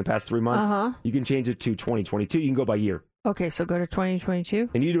 Orders placed in the past 3 months. Uh-huh. You can change it to 2022. You can go by year. Okay, so go to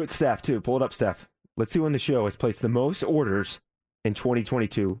 2022. And you do it, Steph, too. Pull it up, Steph. Let's see when the show has placed the most orders in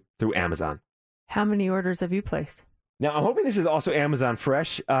 2022 through Amazon. How many orders have you placed? Now, I'm hoping this is also Amazon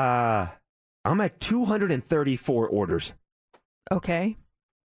Fresh. I'm at 234 orders. Okay.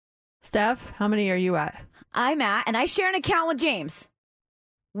 Steph, how many are you at? I'm at, and I share an account with James.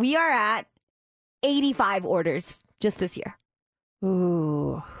 We are at 85 orders just this year.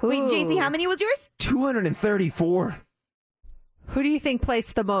 Ooh. Wait, JC, how many was yours? 234. Who do you think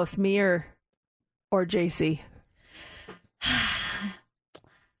placed the most, me or JC?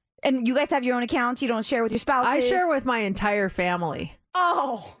 And you guys have your own accounts? You don't share with your spouses? I share with my entire family.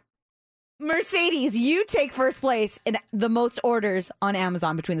 Oh, Mercedes, you take first place in the most orders on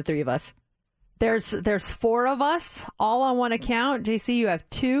Amazon between the three of us. There's 4 of us, all on one account. JC, you have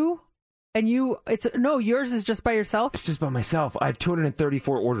 2. And yours is just by yourself? It's just by myself. I have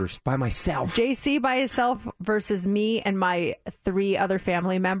 234 orders by myself. JC by himself versus me and my 3 other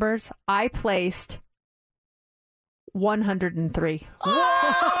family members. I placed 103.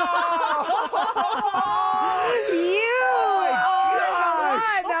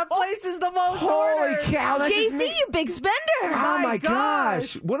 That place is the most Holy orders. cow. JC, you big spender. Oh my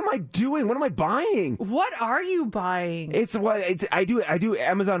gosh. What am I doing? What am I buying? What are you buying? I do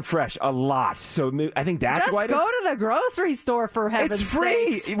Amazon Fresh a lot. So I think that's just why go to the grocery store for heaven's It's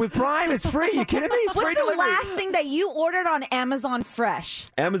free. sakes. With Prime, it's free. You kidding me? It's free What's the delivery. last thing that you ordered on Amazon Fresh?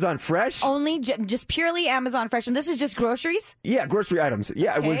 Amazon Fresh? Only just purely Amazon Fresh. And this is just groceries? Yeah, grocery items.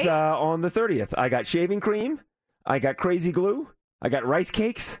 Yeah, It was Okay. on the 30th. I got shaving cream. I got crazy glue. I got rice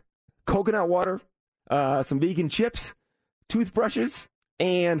cakes, coconut water, some vegan chips, toothbrushes,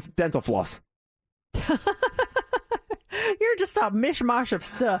 and dental floss. You're just a mishmash of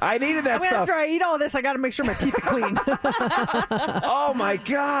stuff. I needed that stuff. After I eat all this, I got to make sure my teeth are clean. Oh my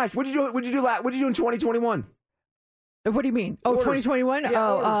gosh! What'd you do? What'd you do in 2021? What do you mean? Oh, Orders. 2021?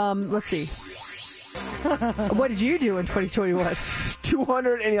 Yeah, let's see. What did you do in 2021?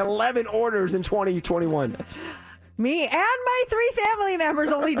 211 orders in 2021. Me and my 3 family members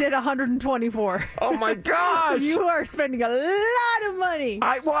only did 124. Oh my gosh! You are spending a lot of money.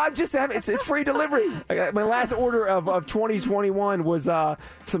 I'm just having it's free delivery. My last order of 2021 was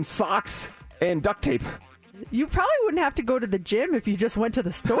some socks and duct tape. You probably wouldn't have to go to the gym if you just went to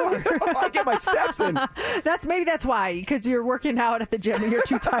the store. I get my steps in. That's why, because you're working out at the gym and you're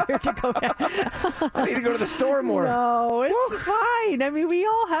too tired to go down. I need to go to the store more. No, it's fine. I mean, we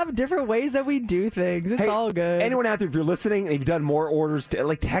all have different ways that we do things. It's all good. Anyone out there, if you're listening and you've done more orders,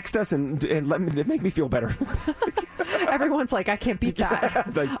 text us and make me feel better. Everyone's like, I can't beat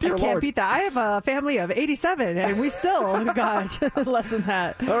that. Like, I dear can't Lord. beat that. I have a family of 87, and we still got less than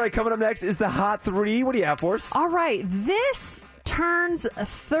that. All right, coming up next is the Hot 3. What do you have for us? All right, this turns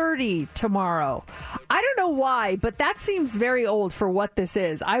 30 tomorrow. I don't know why, but that seems very old for what this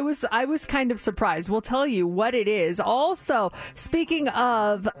is. I was kind of surprised. We'll tell you what it is. Also, speaking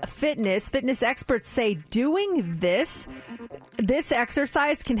of fitness experts say doing this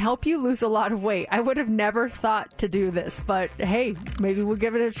exercise can help you lose a lot of weight. I would have never thought to do this, but hey, maybe we'll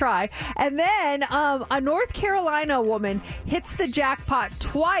give it a try. And then a North Carolina woman hits the jackpot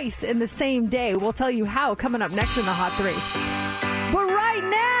twice in the same day. We'll tell you how coming up next in the Hot 3. But right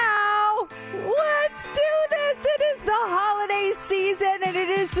now, let's do this. It is the holiday season, and it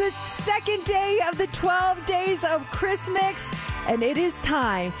is the second day of the 12 days of Christmas, and it is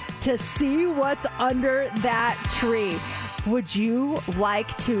time to see what's under that tree. Would you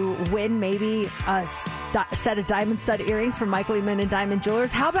like to win maybe a set of diamond stud earrings from Michael Eman and Diamond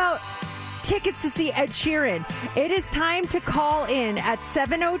Jewelers? How about tickets to see Ed Sheeran. It is time to call in at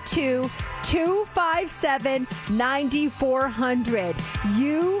 702-257-9400.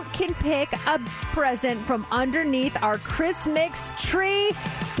 You can pick a present from underneath our Christmas tree.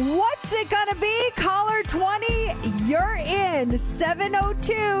 What's it gonna be? Caller 20, you're in.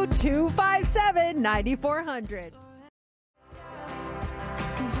 702-257-9400.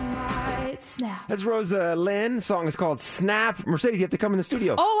 Snap. That's Rosa Lynn. The song is called Snap. Mercedes, you have to come in the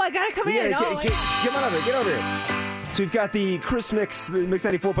studio. Oh, I gotta come in. Get on over. Get over here. So we've got the Christmas, the Mix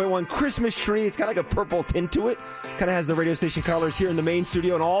 94.1 Christmas tree. It's got like a purple tint to it. Kind of has the radio station colors here in the main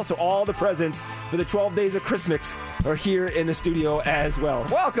studio, and also all the presents for the 12 days of Christmas are here in the studio as well.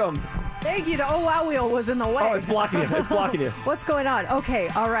 Welcome. Thank you. The Oh Wow wheel was in the way. Oh, it's blocking you. It's blocking you. What's going on? Okay,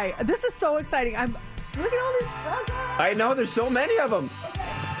 all right. This is so exciting. Look at all these presents. I know. There's so many of them.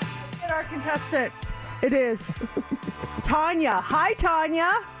 Get our contestant. It is Tanya. Hi,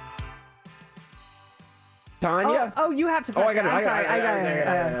 Tanya. Tanya? Oh, you have to. I got it. I'm sorry. I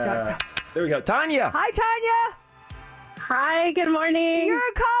got it. There we go. Tanya. Hi, Tanya. Hi, good morning. You're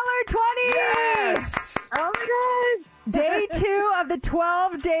caller 20. Yes. Oh my gosh. Day 2 of the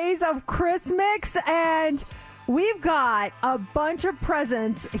 12 days of Christmas, and we've got a bunch of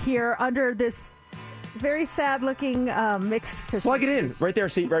presents here under this very sad-looking mixed Christmas. Plug it in right there.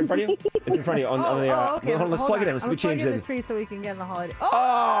 See, right in front of you. It's in front of you. Okay. Hold on, let's plug it in. Let's see what changes in in the tree so we can get in the holiday.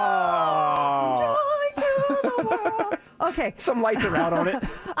 Oh! Joy to the world. Okay. Some lights are out on it.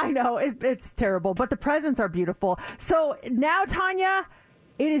 I know. It's terrible, but the presents are beautiful. So now, Tanya,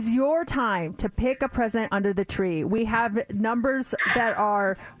 it is your time to pick a present under the tree. We have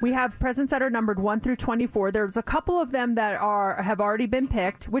presents that are numbered 1 through 24. There's a couple of them that have already been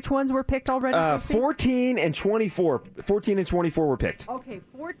picked. Which ones were picked already? 14 and 24. 14 and 24 were picked. Okay,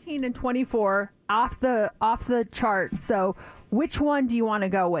 14 and 24 off the chart. So which one do you want to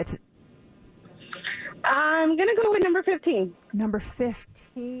go with? I'm going to go with number 15. Number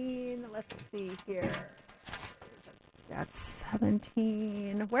 15. Let's see here. That's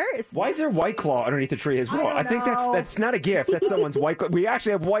 17. Why is there White Claw underneath the tree as well? I think know. that's not a gift. That's someone's White Claw. We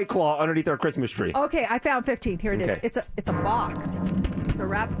actually have White Claw underneath our Christmas tree. Okay, I found 15. Here it is. Okay. It's a box. It's a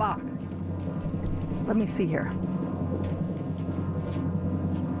wrapped box. Let me see here.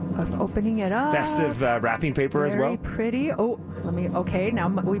 I'm opening it up. Festive wrapping paper as well. Very pretty. Oh, okay, now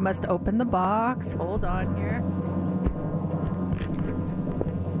we must open the box. Hold on here.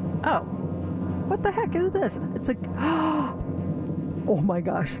 Oh. What the heck is this? It's a... Oh, my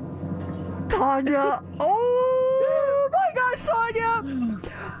gosh. Tanya. Oh, my gosh, Tanya.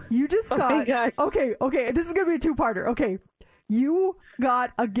 You just got... Oh, my gosh. Okay. This is going to be a two-parter. Okay. You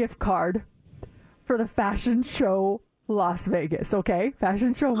got a gift card for the Fashion Show Las Vegas, okay?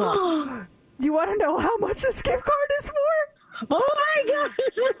 Fashion Show Mall. Do you want to know how much this gift card is for? Oh, my gosh.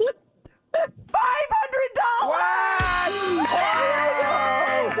 $500! Wow!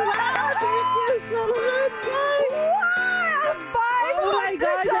 Oh my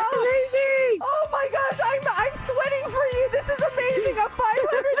gosh, that's amazing! Oh my gosh, I'm sweating for you. This is amazing. A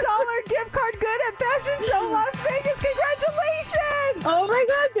 $500 gift card good at Fashion Show Las Vegas. Congratulations! Oh my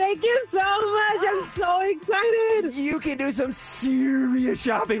god, thank you so much. I'm so excited. You can do some serious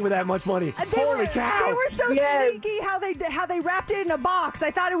shopping with that much money. Holy cow! They were so sneaky how they wrapped it in a box.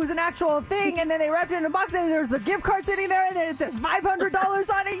 I thought it was an actual thing, and then they wrapped it in a box, and there's a gift card sitting there, and then it says $500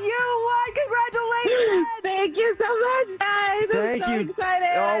 on it. You won! Congratulations! Thank you so much, guys. Thank I'm so you.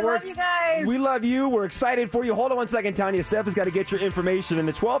 excited. I love you guys. We love you. We're excited for you. Hold on one second, Tanya. Steph has got to get your information. And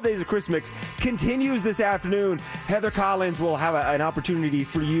the 12 Days of Christmas continues this afternoon. Heather Collins will have an opportunity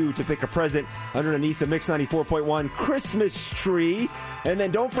for you to pick a present underneath the Mix 94.1 Christmas tree. And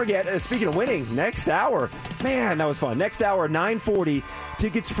then don't forget, speaking of winning, next hour. Man, that was fun. Next hour, 9:40,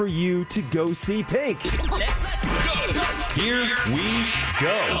 tickets for you to go see Pink. Let's go. Here we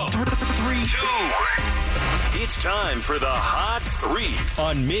go. 3, 2. It's time for the Hot 3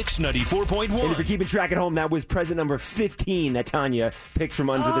 on Mix 94.1. And if you're keeping track at home, that was present number 15 that Tanya picked from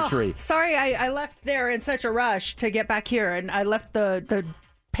under the tree. Sorry, I left there in such a rush to get back here, and I left the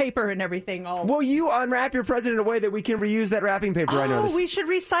paper and everything all. Well, you unwrap your present in a way that we can reuse that wrapping paper, I noticed. Oh, we should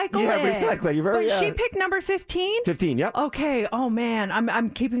recycle it. Yeah, recycle it. You're very... Wait, she picked number 15? 15, yep. Okay. Oh, man. I'm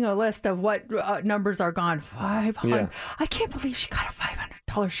keeping a list of what numbers are gone. 500. Yeah. I can't believe she got a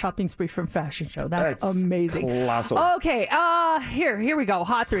 $500 shopping spree from Fashion Show. That's amazing. Colossal. Okay. Here we go.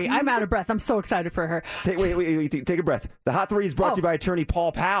 Hot 3. I'm out of breath. I'm so excited for her. Wait, take a breath. The Hot 3 is brought to you by attorney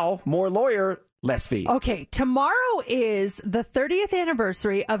Paul Powell. More lawyer, less fee. Okay, tomorrow is the 30th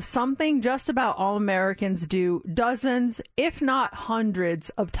anniversary of something just about all Americans do dozens, if not hundreds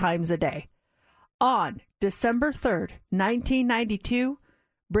of times a day. On December 3rd, 1992,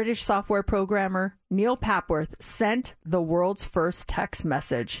 British software programmer Neil Papworth sent the world's first text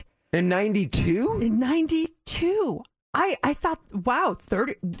message. In 92? In 92. I thought, wow,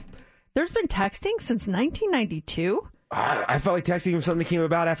 there's been texting since 1992? I felt like texting was something that came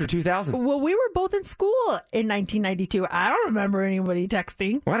about after 2000. Well, we were both in school in 1992. I don't remember anybody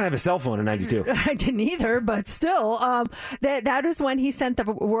texting. Well, I didn't have a cell phone in 92. I didn't either, but still. That is when he sent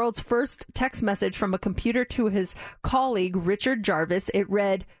the world's first text message from a computer to his colleague, Richard Jarvis. It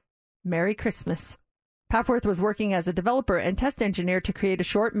read, "Merry Christmas." Papworth was working as a developer and test engineer to create a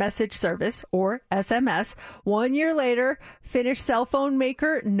short message service, or SMS. 1 year later, Finnish cell phone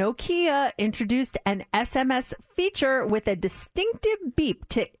maker Nokia introduced an SMS feature with a distinctive beep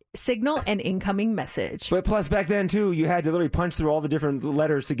to signal an incoming message. But plus, back then, too, you had to literally punch through all the different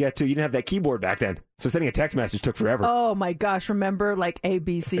letters to get to. You didn't have that keyboard back then. So sending a text message took forever. Oh, my gosh. Remember, like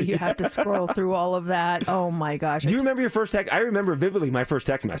ABC, you have to scroll through all of that. Oh, my gosh. Do you remember your first text? I remember vividly my first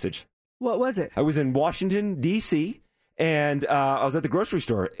text message. What was it? I was in Washington, D.C., and I was at the grocery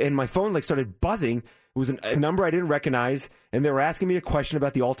store, and my phone started buzzing. It was a number I didn't recognize, and they were asking me a question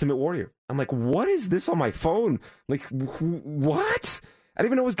about the Ultimate Warrior. I'm like, what is this on my phone? Like, what? I didn't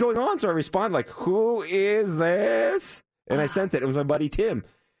even know what was going on, so I responded like, who is this? And I sent it. It was my buddy Tim.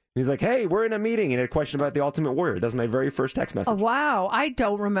 He's like, hey, we're in a meeting, and had a question about the Ultimate Warrior. That was my very first text message. Oh, wow. I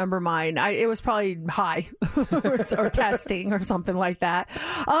don't remember mine. It was probably hi or testing or something like that.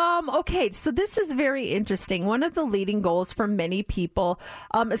 Okay, so this is very interesting. One of the leading goals for many people,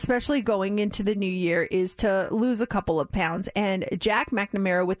 especially going into the new year, is to lose a couple of pounds. And Jack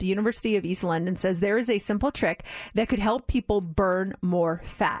McNamara with the University of East London says there is a simple trick that could help people burn more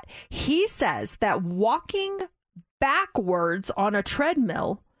fat. He says that walking backwards on a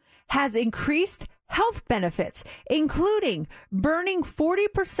treadmill has increased health benefits, including burning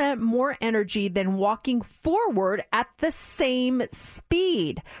 40% more energy than walking forward at the same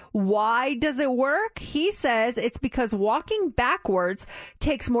speed. Why does it work? He says it's because walking backwards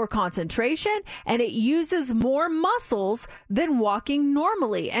takes more concentration and it uses more muscles than walking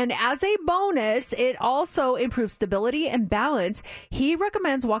normally. And as a bonus, it also improves stability and balance. He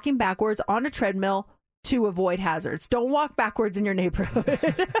recommends walking backwards on a treadmill to avoid hazards. Don't walk backwards in your neighborhood.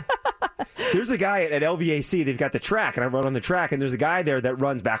 There's a guy at LVAC, they've got the track, and I run on the track, and there's a guy there that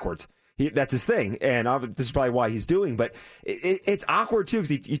runs backwards. That's his thing, and this is probably why he's doing. But it's awkward too,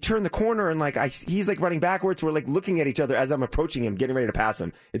 because you turn the corner and he's like running backwards. We're like looking at each other as I'm approaching him, getting ready to pass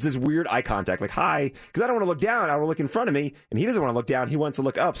him. It's this weird eye contact, like hi, because I don't want to look down. I want to look in front of me, and he doesn't want to look down. He wants to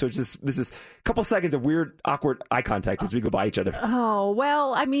look up. So it's just this is a couple seconds of weird, awkward eye contact as we go by each other. Oh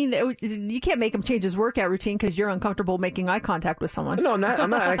well, I mean, you can't make him change his workout routine because you're uncomfortable making eye contact with someone. No, I'm not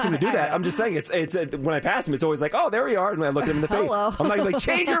asking him to do that. I'm just saying it's when I pass him, it's always like, oh, there we are, and I look at him in the face. Hello. I'm like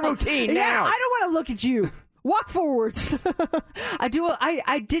change your routine now. I don't want to look at you. Walk forwards. I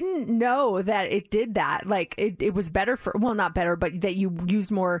didn't know that it did that. Like it was better for, well, not better, but that you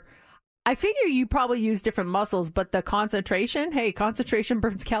used more. I figure you probably use different muscles, but the concentration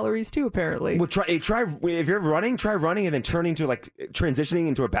burns calories too, apparently. Well, try if you're running, try running and then turning to transitioning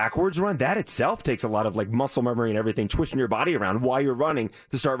into a backwards run. That itself takes a lot of muscle memory and everything, twisting your body around while you're running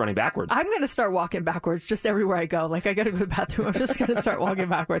to start running backwards. I'm going to start walking backwards just everywhere I go. Like I got to go to the bathroom. I'm just going to start walking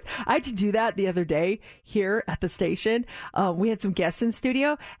backwards. I had to do that the other day here at the station. We had some guests in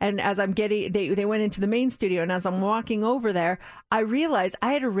studio, and as I'm they went into the main studio, and as I'm walking over there, I realized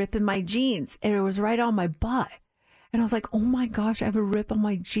I had a rip in my jeans, and it was right on my butt. And I was like, oh my gosh, I have a rip on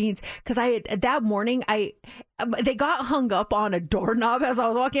my jeans. Because that morning, they got hung up on a doorknob as I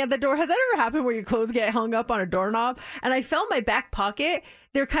was walking out the door. Has that ever happened where your clothes get hung up on a doorknob? And I felt my back pocket.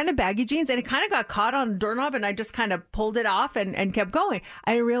 They're kind of baggy jeans, and it kind of got caught on the doorknob, and I just kind of pulled it off and kept going.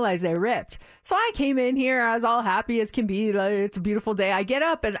 I didn't realize they ripped. So I came in here, I was all happy as can be. It's a beautiful day. I get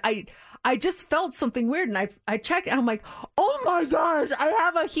up, and I just felt something weird, and I checked, and I'm like, oh my gosh, I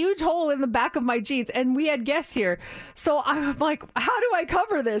have a huge hole in the back of my jeans, and we had guests here. So I'm like, how do I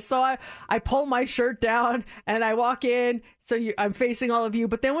cover this? So I pull my shirt down, and I walk in. So I'm facing all of you.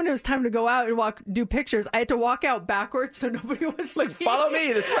 But then when it was time to go out and do pictures, I had to walk out backwards so nobody would see. Follow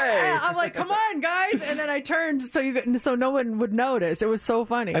me this way. I'm like, come on, guys. And then I turned so no one would notice. It was so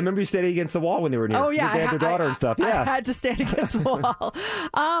funny. I remember you standing against the wall when they were near. Oh, yeah. They had their daughter and stuff. Yeah. I had to stand against the wall.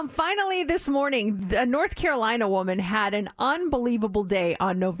 Finally, this morning, a North Carolina woman had an unbelievable day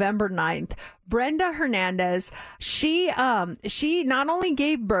on November 9th. Brenda Hernandez, she not only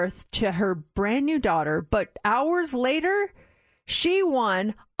gave birth to her brand new daughter, but hours later, She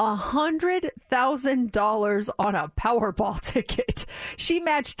won $100,000 on a Powerball ticket. She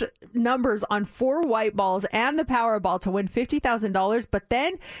matched numbers on 4 white balls and the Powerball to win $50,000, but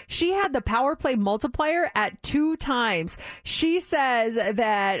then she had the Power Play multiplier at 2 times. She says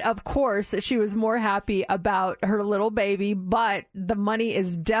that, of course, she was more happy about her little baby, but the money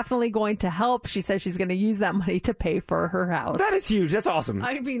is definitely going to help. She says she's going to use that money to pay for her house. That is huge. That's awesome.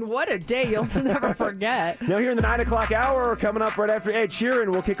 I mean, what a day you'll never forget. Now here in the 9 o'clock hour, coming up right after Ed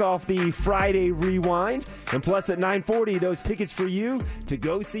Sheeran, we'll kick off the Friday Rewind. And plus at 9:40, those tickets for you to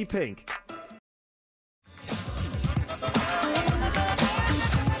go see Pink.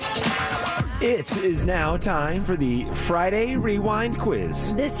 It is now time for the Friday Rewind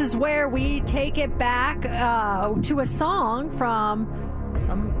quiz. This is where we take it back to a song from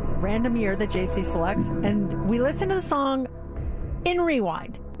some random year that JC selects, and we listen to the song in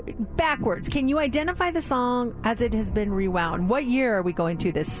rewind. Backwards. Can you identify the song as it has been rewound? What year are we going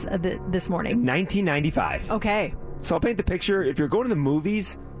to this morning? 1995. Okay. So I'll paint the picture. If you're going to the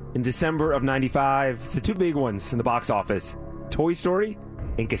movies in December of 95, the 2 big ones in the box office, Toy Story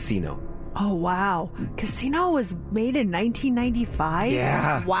and Casino. Oh, wow. Casino was made in 1995?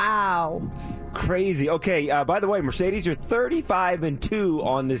 Yeah. Wow. Crazy. Okay, by the way, Mercedes, you're 35-2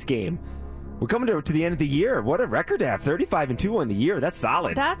 on this game. We're coming to the end of the year. What a record to have. 35-2 on the year. That's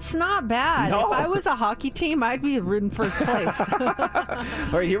solid. That's not bad. No. If I was a hockey team, I'd be in first place.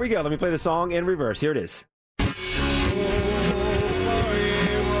 All right, here we go. Let me play the song in reverse. Here it is. I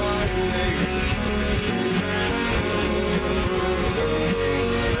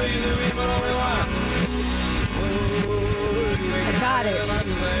got it.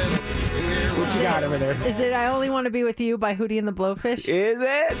 What you got over there? Is it I Only Want to Be With You by Hootie and the Blowfish? Is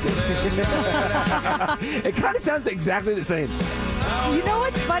it? It kind of sounds exactly the same. You know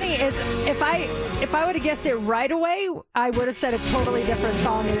what's funny is if I would have guessed it right away, I would have said a totally different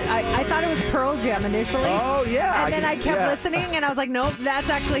song. I thought it was Pearl Jam initially. Oh, yeah. And then I kept listening, and I was like, nope,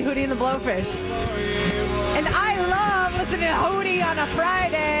 that's actually Hootie and the Blowfish. And I love listening to Hootie on a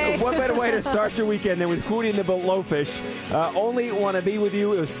Friday. What better way to start your weekend than with Hootie and the Blowfish? Only Want to Be With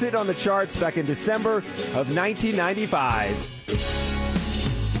You. It was sitting on the charts back in December of 1995.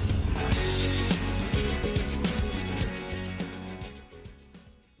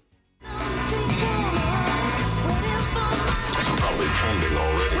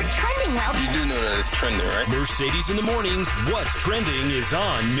 You do know that it's trending, right? Mercedes in the mornings. What's trending is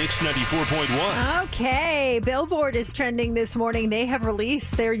on Mix 94.1. Okay, Billboard is trending this morning. They have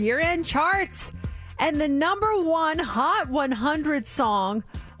released their year-end charts. And the number 1 Hot 100 song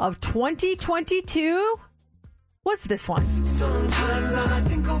of 2022 was this one. Sometimes all I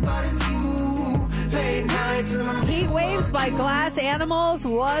think about is you. Late nights in the Heat Waves by Glass Animals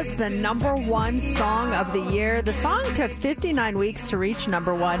was the number 1 song of the year. The song took 59 weeks to reach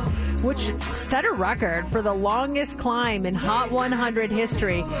number 1, which set a record for the longest climb in Hot 100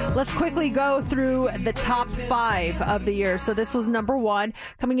 history. Let's quickly go through the top 5 of the year. So this was number 1.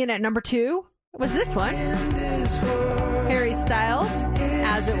 Coming in at number 2 was this one. Harry Styles,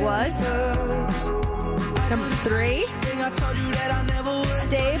 As It Was. Number 3,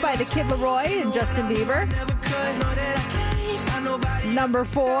 Stay by the Kid Laroi and Justin Bieber. Number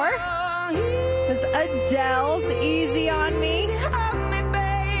 4 was Adele's Easy on Me.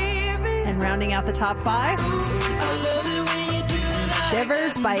 And rounding out the top 5,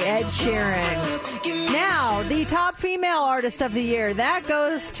 Shivers by Ed Sheeran. Now, the top female artist of the year, that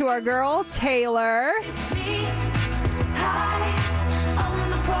goes to our girl, Taylor.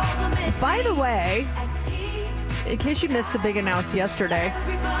 By the way, in case you missed the big announce yesterday,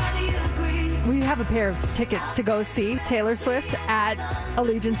 we have a pair of tickets to go see Taylor Swift at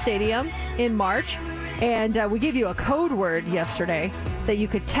Allegiant Stadium in March. And we gave you a code word yesterday that you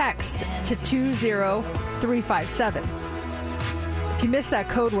could text to 20357. If you missed that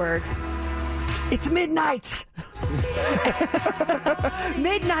code word, it's Midnights.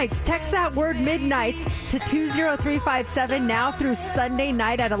 Midnights. Text that word Midnights to 20357 now through Sunday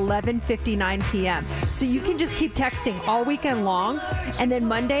night at 11:59 p.m. So you can just keep texting all weekend long. And then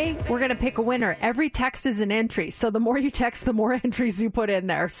Monday, we're going to pick a winner. Every text is an entry. So the more you text, the more entries you put in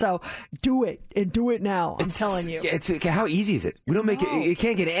there. So do it and do it now. I'm telling you. How easy is it? We don't make it. It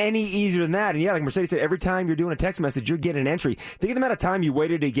can't get any easier than that. And yeah, like Mercedes said, every time you're doing a text message, you're getting an entry. Think of the amount of time you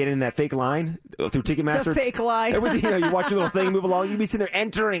waited to get in that fake line through Ticketmaster. The fake line. right? It was, you watch your little thing move along. You'd be sitting there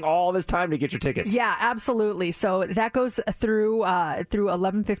entering all this time to get your tickets. Yeah, absolutely. So that goes through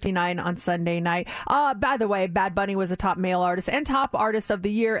 11:59 on Sunday night. By the way, Bad Bunny was a top male artist and top artist of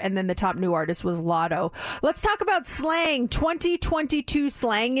the year, and then the top new artist was Lotto. Let's talk about slang. 2022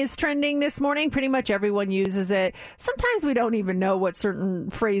 slang is trending this morning. Pretty much everyone uses it. Sometimes we don't even know what certain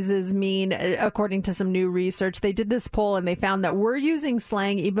phrases mean, according to some new research. They did this poll and they found that we're using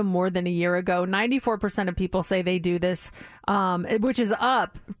slang even more than a year ago. 94% of people say they do this, which is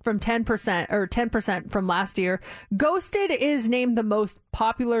up from 10% from last year. Ghosted is named the most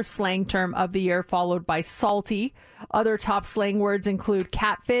popular slang term of the year, followed by salty. Other top slang words include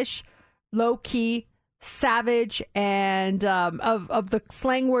catfish, low-key, savage, and of the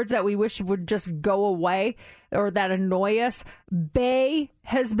slang words that we wish would just go away or that annoy us, bae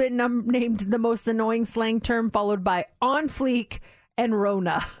has been named the most annoying slang term, followed by on fleek and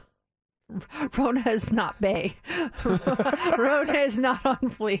Rona. Rona is not bae. Rona is not on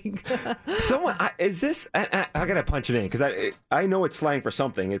fleek. Someone, is this, I got to punch it in because I know it's slang for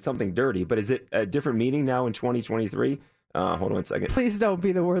something. It's something dirty, but is it a different meaning now in 2023? Hold on one second. Please don't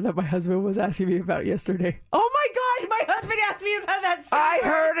be the word that my husband was asking me about yesterday. Oh my God, my husband asked me about that. I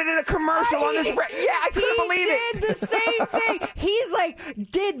heard it in a commercial on this. I couldn't believe it. He did the same thing. He's like,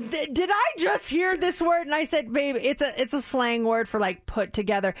 did I just hear this word? And I said, babe, it's a slang word for like put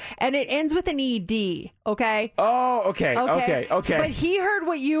together, and it ends with an ed. Okay. Oh, okay. But he heard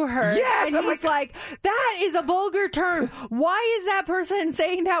what you heard. Yes, and he's like, that is a vulgar term. Why is that person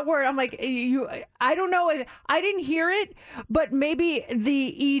saying that word? I'm like, I don't know. I didn't hear it. But maybe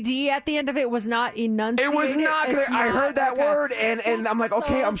the ed at the end of it was not enunciated. It was not. I heard that word, and I'm like,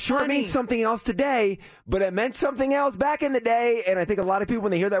 okay, I'm sure funny. it means something else today, but it meant something else back in the day. And I think a lot of people,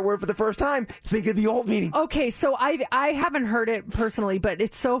 when they hear that word for the first time, think of the old meaning. Okay, so I haven't heard it personally, but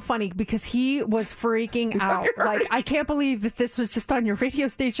it's so funny because he was freaking out. Like, I can't believe that this was just on your radio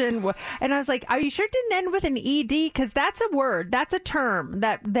station. And I was like, are you sure it didn't end with an ed? Because that's a word, that's a term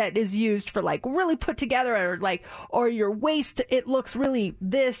that is used for like really put together, or your waist, it looks really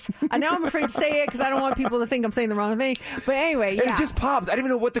this. And now I'm afraid to say it because I don't want people to think I'm saying the wrong thing. But anyway, yeah. And it just pops. I didn't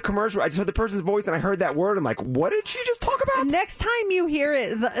even know what the commercial. I just heard the person's voice and I heard that word. I'm like, what did she just talk about? Next time you hear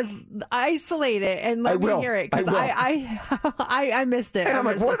it, isolate it and let me hear it because I missed it. And I'm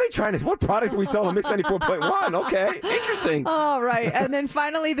like, what are they trying to? What product do we sell on Mix 94.1? Okay, interesting. All right, and then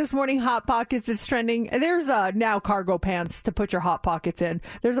finally this morning, Hot Pockets is trending. There's now cargo pants to put your Hot Pockets in.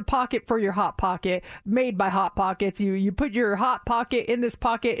 There's a pocket for your Hot Pocket made by Hot Pockets. You put your Hot Pocket in this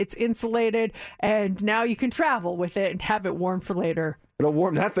pocket. It's insulated, and now you can travel with it and have it warm for later. It'll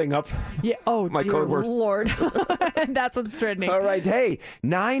warm that thing up. Yeah. Oh, my dear code word. Lord. And that's what's trending. All right. Hey,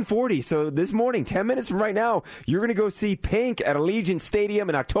 9:40. So this morning, 10 minutes from right now, you're going to go see Pink at Allegiant Stadium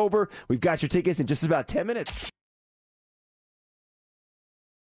in October. We've got your tickets in just about 10 minutes.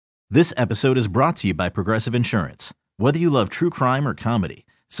 This episode is brought to you by Progressive Insurance. Whether you love true crime or comedy,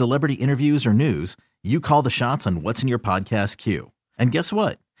 celebrity interviews or news, you call the shots on what's in your podcast queue. And guess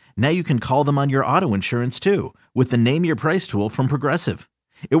what? Now you can call them on your auto insurance too with the Name Your Price tool from Progressive.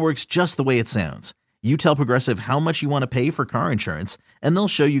 It works just the way it sounds. You tell Progressive how much you want to pay for car insurance, and they'll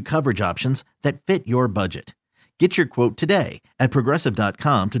show you coverage options that fit your budget. Get your quote today at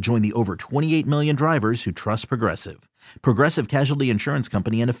Progressive.com to join the over 28 million drivers who trust Progressive. Progressive Casualty Insurance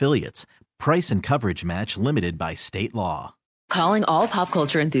Company and Affiliates. Price and coverage match limited by state law. Calling all pop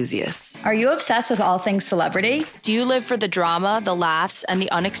culture enthusiasts. Are you obsessed with all things celebrity? Do you live for the drama, the laughs, and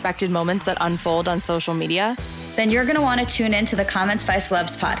the unexpected moments that unfold on social media? Then you're going to want to tune in to the Comments by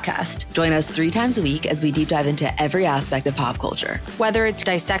Celebs podcast. Join us 3 times a week as we deep dive into every aspect of pop culture. Whether it's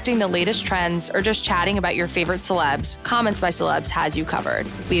dissecting the latest trends or just chatting about your favorite celebs, Comments by Celebs has you covered.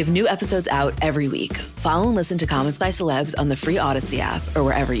 We have new episodes out every week. Follow and listen to Comments by Celebs on the free Odyssey app or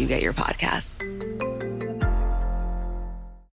wherever you get your podcasts.